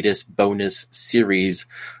hiatus bonus series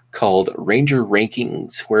called Ranger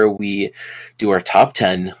Rankings, where we do our top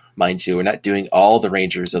 10. Mind you, we're not doing all the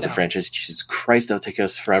Rangers of the franchise. Jesus Christ, that'll take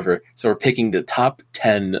us forever. So we're picking the top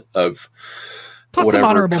 10 of plus whatever some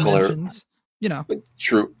honorable color. Mentions.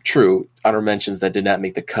 True. Honor mentions that did not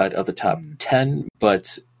make the cut of the top 10,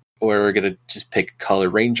 but we're going to just pick Color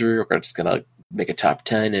Ranger. We're just going to make a top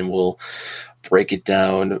 10, and we'll break it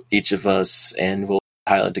down, each of us, and we'll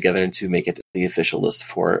pile it together to make it the official list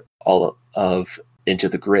for all of Into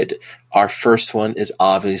the Grid. Our first one is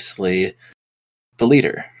obviously the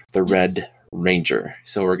leader, the Red Ranger.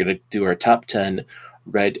 So we're going to do our top 10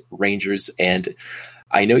 Red Rangers, and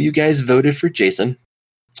I know you guys voted for Jason.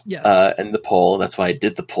 Yes. In the poll. That's why I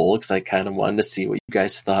did the poll, because I kind of wanted to see what you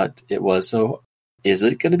guys thought it was. So is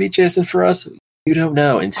it going to be Jason for us? You don't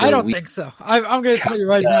know until I don't think so. I'm going to tell you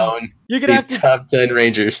right now. You're going to have to top 10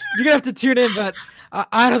 Rangers. You're going to have to tune in, but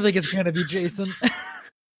I don't think it's going to be Jason.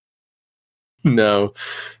 No.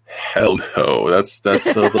 Hell no. That's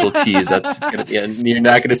a little tease. That's going to be, and you're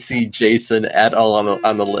not going to see Jason at all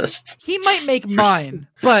on the list. He might make mine,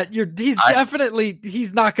 but he's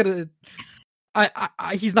not going to.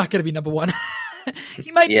 He's not going to be number one. He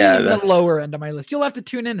might be in the lower end of my list. You'll have to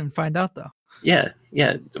tune in and find out, though. Yeah.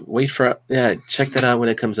 Check that out when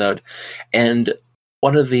it comes out. And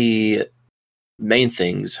one of the main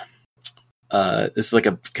things, this is like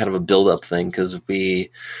a kind of a build-up thing, because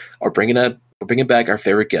we are bringing back our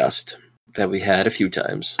favorite guest that we had a few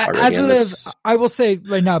times already. I will say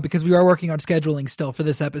right now, because we are working on scheduling still for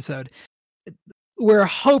this episode, we're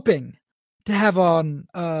hoping to have on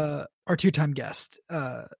our two-time guest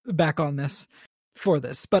back on this for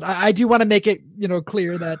this, but I do want to make it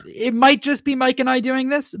clear that it might just be Mike and I doing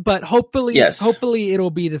this, but hopefully it'll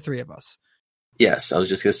be the three of us. Yes, I was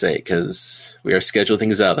just gonna say, because we are scheduling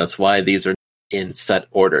things out. That's why these are in set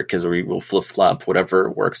order, because we will flip-flop whatever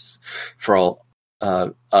works for all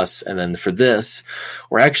us. And then for this,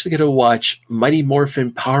 we're actually going to watch Mighty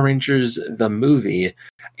Morphin Power Rangers the movie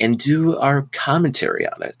and do our commentary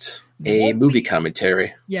on it. Movie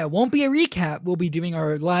commentary. Yeah, it won't be a recap. We'll be doing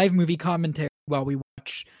our live movie commentary while we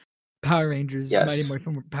watch Power Rangers, Mighty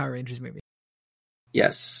Morphin Power Rangers movie.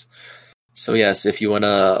 Yes. So yes, if you want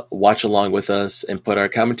to watch along with us and put our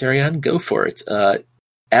commentary on, go for it.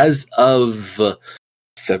 As of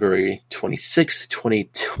February 26,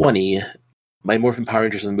 2020, Mighty Morphin Power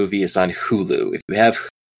Rangers the movie is on Hulu. If you have,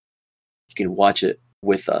 you can watch it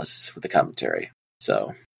with us with the commentary.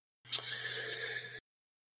 So,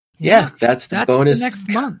 that's the bonus. The next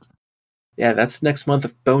month. Yeah, that's next month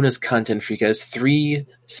of bonus content for you guys. 3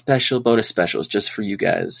 special bonus specials just for you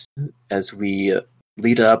guys as we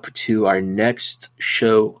lead up to our next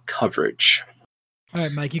show coverage. All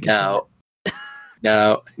right, Mike, you can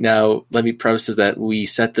Now, let me preface that we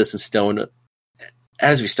set this in stone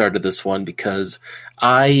as we started this one, because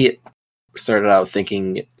I started out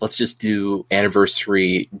thinking, let's just do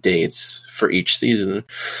anniversary dates for each season,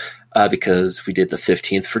 because we did the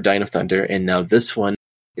 15th for Dying of Thunder, and now this one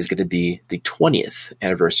is going to be the 20th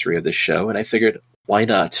anniversary of the show, and I figured, why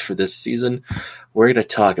not for this season? We're going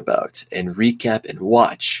to talk about and recap and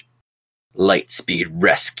watch Lightspeed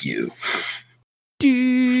Rescue.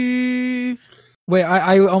 Wait,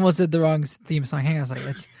 I almost did the wrong theme song. Hang on a second.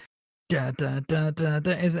 It's Da, da, da, da,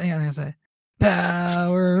 da, is hang on, I'm gonna say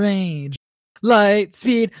Power Range. Light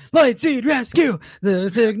speed rescue. The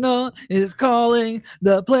signal is calling.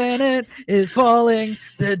 The planet is falling.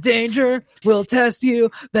 The danger will test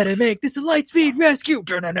you. Better make this a light speed rescue.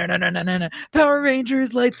 Power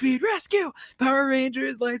Rangers light speed rescue. Power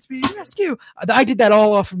Rangers light speed rescue. I did that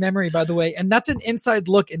all off of memory, by the way, and that's an inside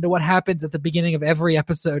look into what happens at the beginning of every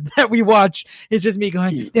episode that we watch. It's just me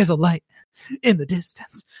going, "There's a light in the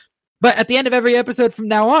distance." But at the end of every episode from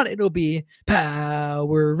now on, it'll be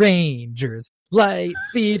Power Rangers, light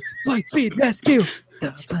speed rescue.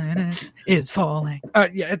 The planet is falling.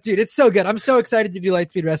 Yeah, dude, it's so good. I'm so excited to do light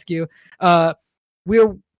speed rescue. I'll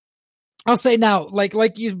say now,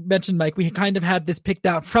 like you mentioned, Mike, we kind of had this picked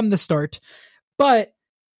out from the start, but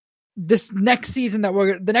the next season that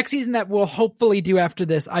we'll hopefully do after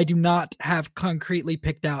this, I do not have concretely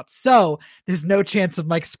picked out. So there's no chance of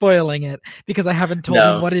Mike spoiling it because I haven't told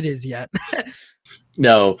him what it is yet.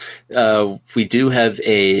 No, we do have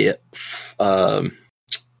a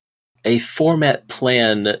format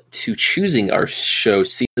plan to choosing our show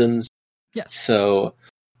seasons. Yes. So,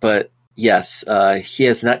 but yes, he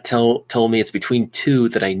has not told me it's between two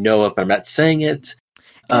that I know of. But I'm not saying it.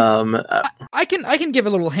 I can give a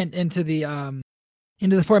little hint into the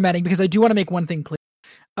formatting because I do want to make one thing clear.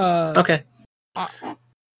 Okay.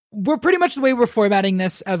 We're pretty much the way we're formatting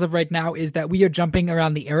this as of right now is that we are jumping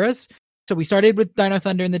around the eras. So we started with Dino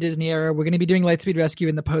Thunder in the Disney era. We're going to be doing Lightspeed Rescue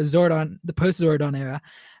in the post Zordon era.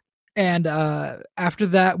 And after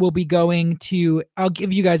that, we'll be going to, I'll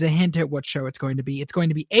give you guys a hint at what show it's going to be. It's going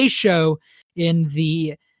to be a show in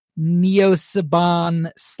the Neo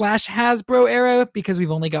Saban / Hasbro era because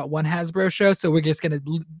we've only got one Hasbro show. So we're going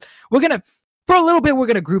to, for a little bit, we're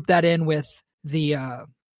going to group that in with the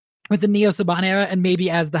Neo Saban era. And maybe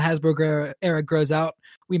as the Hasbro era grows out,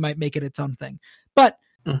 we might make it its own thing. But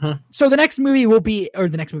so the next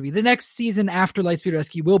season after Lightspeed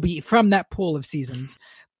Rescue will be from that pool of seasons.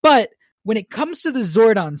 But when it comes to the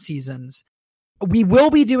Zordon seasons, we will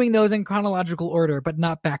be doing those in chronological order, but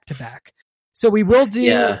not back to back. So we will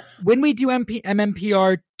do, when we do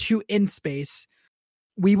MMPR 2 in space,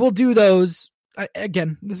 we will do those.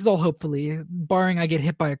 Again, this is all hopefully, barring I get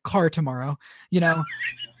hit by a car tomorrow,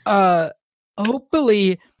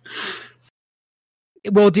 hopefully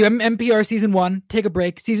we'll do MMPR season 1, take a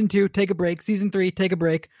break, season 2, take a break, season 3, take a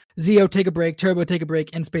break, Zeo, take a break, Turbo, take a break,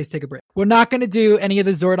 and Space, take a break. We're not going to do any of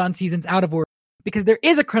the Zordon seasons out of order because there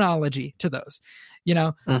is a chronology to those,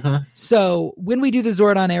 So when we do the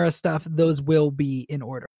Zordon era stuff, those will be in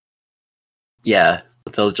order. Yeah,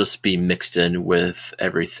 but they'll just be mixed in with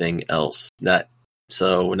everything else.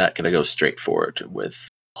 So we're not going to go straight forward with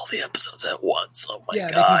all the episodes at once. Oh my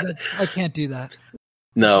god. I can't do that.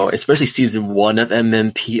 No, especially season 1 of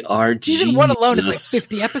MMPR. Season 1 alone is like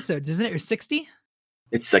 50 episodes, isn't it? Or 60?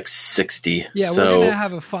 It's like 60. Yeah, so, we're gonna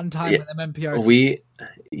have a fun time with MMPR.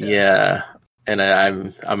 And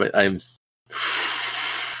I'm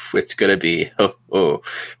it's gonna be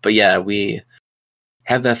but yeah, we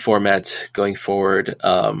have that format going forward.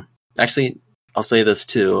 Actually, I'll say this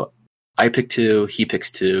too. I pick 2, he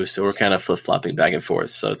picks 2, so we're kind of flip-flopping back and forth.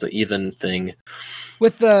 So it's an even thing.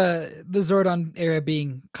 With the Zordon era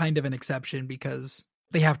being kind of an exception because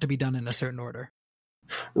they have to be done in a certain order.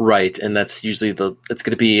 Right, and that's usually it's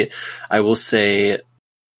going to be, I will say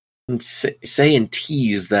and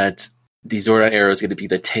tease that the Zordon era is going to be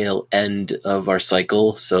the tail end of our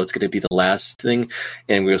cycle, so it's going to be the last thing,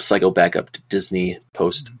 and we'll cycle back up to Disney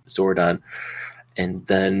post-Zordon, and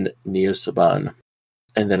then Neo Saban,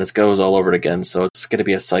 and then it goes all over it again, so it's going to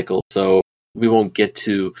be a cycle, so we won't get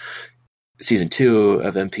to season 2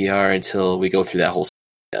 of MPR until we go through that whole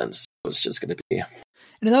again, so it's just going to be...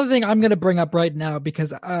 And another thing I'm going to bring up right now,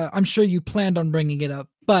 because I'm sure you planned on bringing it up,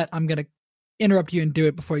 but I'm going to interrupt you and do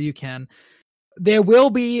it before you can. There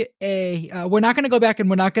will be we're not going to go back and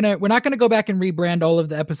we're not going to go back and rebrand all of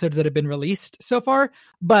the episodes that have been released so far,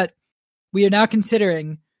 but we are now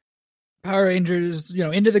considering Power Rangers,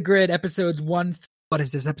 Into the Grid episodes 1. What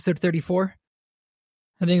is this? Episode 34?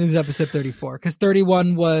 I think this is episode 34 because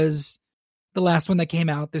 31 was the last one that came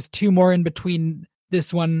out. There's 2 more in between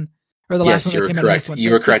this one. Or the last one that came out. Yes,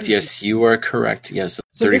 you were correct. Yes, you are correct. Yes,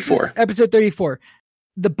 so 34. Episode 34.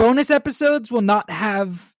 The bonus episodes will not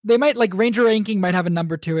have... They might, like, Ranger Ranking might have a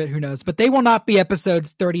number to it, who knows. But they will not be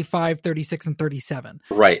episodes 35, 36, and 37.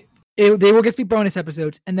 Right. They will just be bonus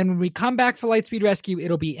episodes. And then when we come back for Lightspeed Rescue,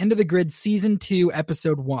 it'll be Into the Grid Season 2,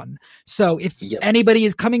 Episode 1. So if anybody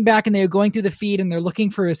is coming back and they're going through the feed and they're looking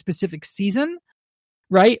for a specific season,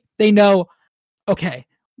 right, they know, okay,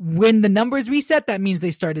 when the numbers reset, that means they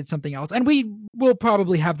started something else. And we will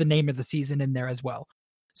probably have the name of the season in there as well.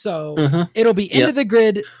 So it'll be Into the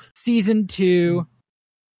Grid season 2,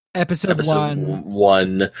 episode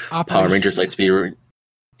 1, Power Rangers Lightspeed.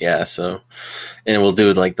 Yeah, so, and we'll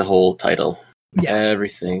do like the whole title,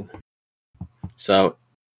 everything. So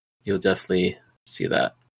you'll definitely see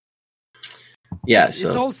that. Yeah, it's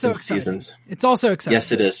also seasons. It's also exciting.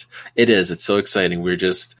 Yes, it is. It is. It's so exciting. We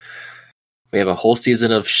have a whole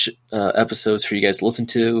season of episodes for you guys to listen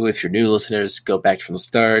to. If you're new listeners, go back from the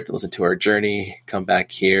start, listen to our journey, come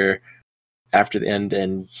back here after the end,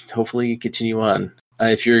 and hopefully continue on.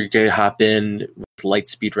 If you're going to hop in with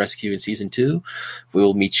Lightspeed Rescue in season 2, we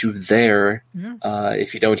will meet you there.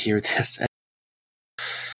 If you don't hear this,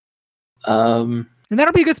 and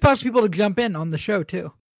that'll be a good spot for people to jump in on the show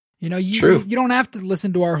too. You know, you don't have to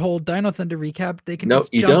listen to our whole Dino Thunder recap. They can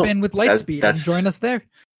just jump in with Lightspeed and join us there.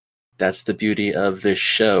 That's the beauty of this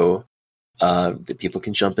show. That people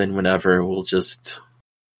can jump in whenever. We'll just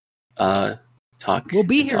talk. We'll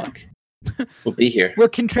be here. We'll be here. We're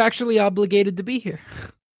contractually obligated to be here.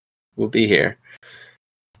 We'll be here.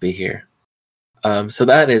 So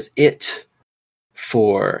that is it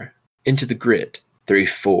for Into the Grid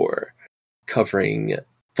 3-4, covering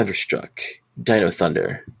Thunderstruck, Dino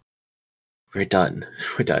Thunder. We're done.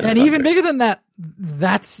 And even bigger than that,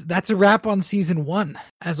 that's a wrap on season 1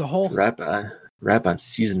 as a whole. Wrap on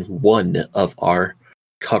season 1 of our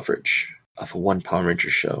coverage of a One Power Ranger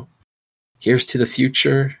show. Here's to the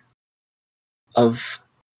future of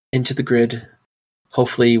Into the Grid.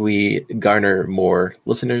 Hopefully we garner more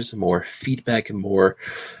listeners, more feedback, and more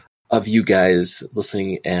of you guys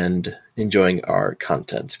listening and enjoying our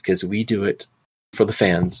content, because we do it for the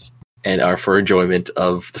fans and are for enjoyment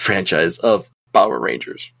of the franchise of Power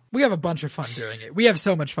Rangers. We have a bunch of fun doing it. We have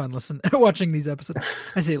so much fun watching these episodes.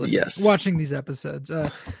 Watching these episodes. I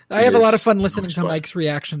have a lot of fun listening to Mike's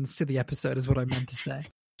reactions to the episode is what I meant to say.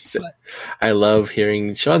 But I love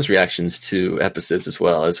hearing Sean's reactions to episodes as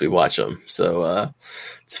well as we watch them. So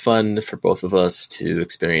it's fun for both of us to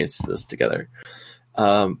experience this together.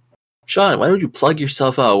 Sean, why don't you plug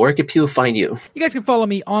yourself out? Where can people find you? You guys can follow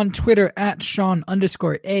me on Twitter at Sean_AFK.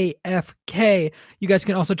 You guys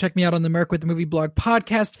can also check me out on the Merc with the Movie Blog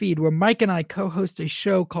podcast feed, where Mike and I co-host a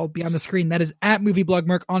show called Beyond the Screen. That is at Movie Blog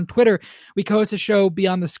Merc on Twitter. We co-host a show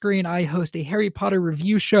Beyond the Screen. I host a Harry Potter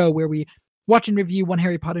review show where we watch and review one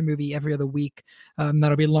Harry Potter movie every other week.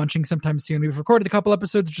 That'll be launching sometime soon. We've recorded a couple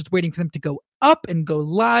episodes, just waiting for them to go up and go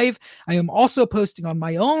live. I am also posting on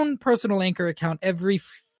my own personal Anchor account every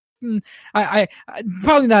I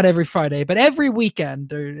probably not every Friday, but every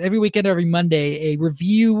weekend, every Monday, a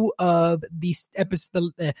review of the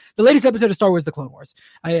latest episode of Star Wars: The Clone Wars.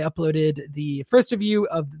 I uploaded the first review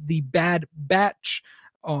of The Bad Batch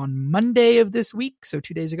on Monday of this week, so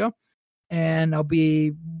 2 days ago, and I'll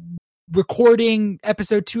be recording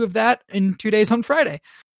episode 2 of that in 2 days on Friday.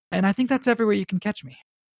 And I think that's everywhere you can catch me.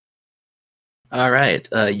 All right.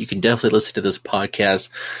 You can definitely listen to this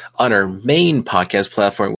podcast on our main podcast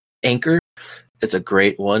platform, Anchor. It's a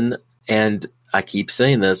great one. And I keep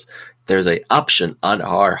saying this, there's an option on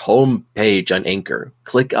our home page on Anchor.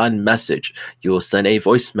 Click on message. You will send a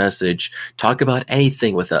voice message. Talk about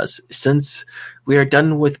anything with us. Since we are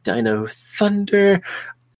done with Dino Thunder,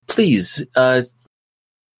 please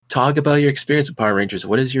talk about your experience with Power Rangers.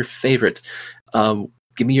 What is your favorite?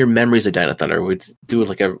 Give me your memories of Dino Thunder. We'd do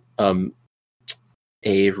like a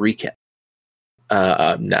recap.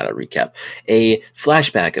 Not a recap. A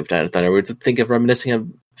flashback of Dino Thunder. We'd think of reminiscing of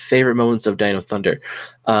favorite moments of Dino Thunder.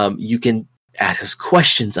 You can ask us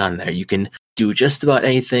questions on there. You can do just about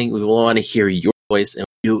anything. We will want to hear your voice and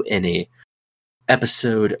do in a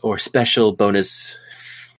episode or special bonus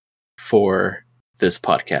for this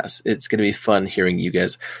podcast. It's going to be fun hearing you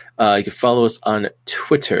guys. You can follow us on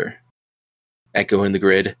Twitter at Go in the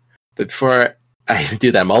Grid. But before I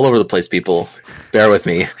do that, I'm all over the place, people. Bear with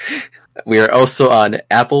me. We are also on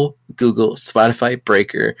Apple, Google, Spotify,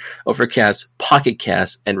 Breaker, Overcast, Pocket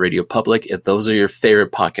Cast, and Radio Public. If those are your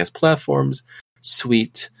favorite podcast platforms,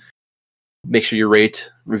 sweet. Make sure you rate,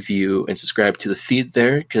 review, and subscribe to the feed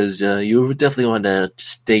there, because you definitely want to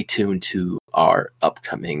stay tuned to our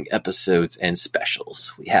upcoming episodes and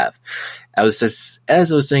specials we have. As I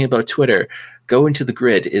was saying about Twitter, Go Into the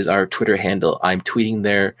Grid is our Twitter handle. I'm tweeting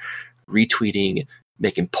there, retweeting,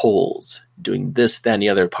 making polls, doing this, that, and the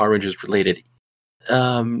other Power Rangers related,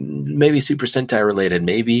 maybe Super Sentai related,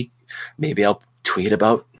 maybe I'll tweet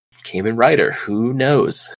about Kamen Rider. Who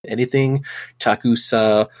knows? Anything Taku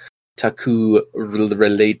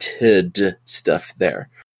related stuff there.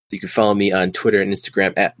 You can follow me on Twitter and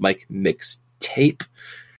Instagram at Mike Mixtape.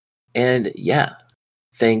 And yeah,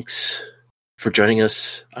 thanks for joining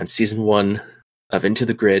us on season 1 of Into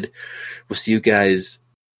the Grid. We'll see you guys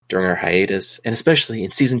during our hiatus, and especially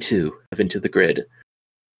in Season 2 of Into the Grid.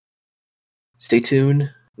 Stay tuned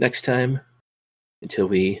next time until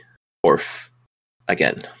we morph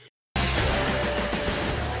again.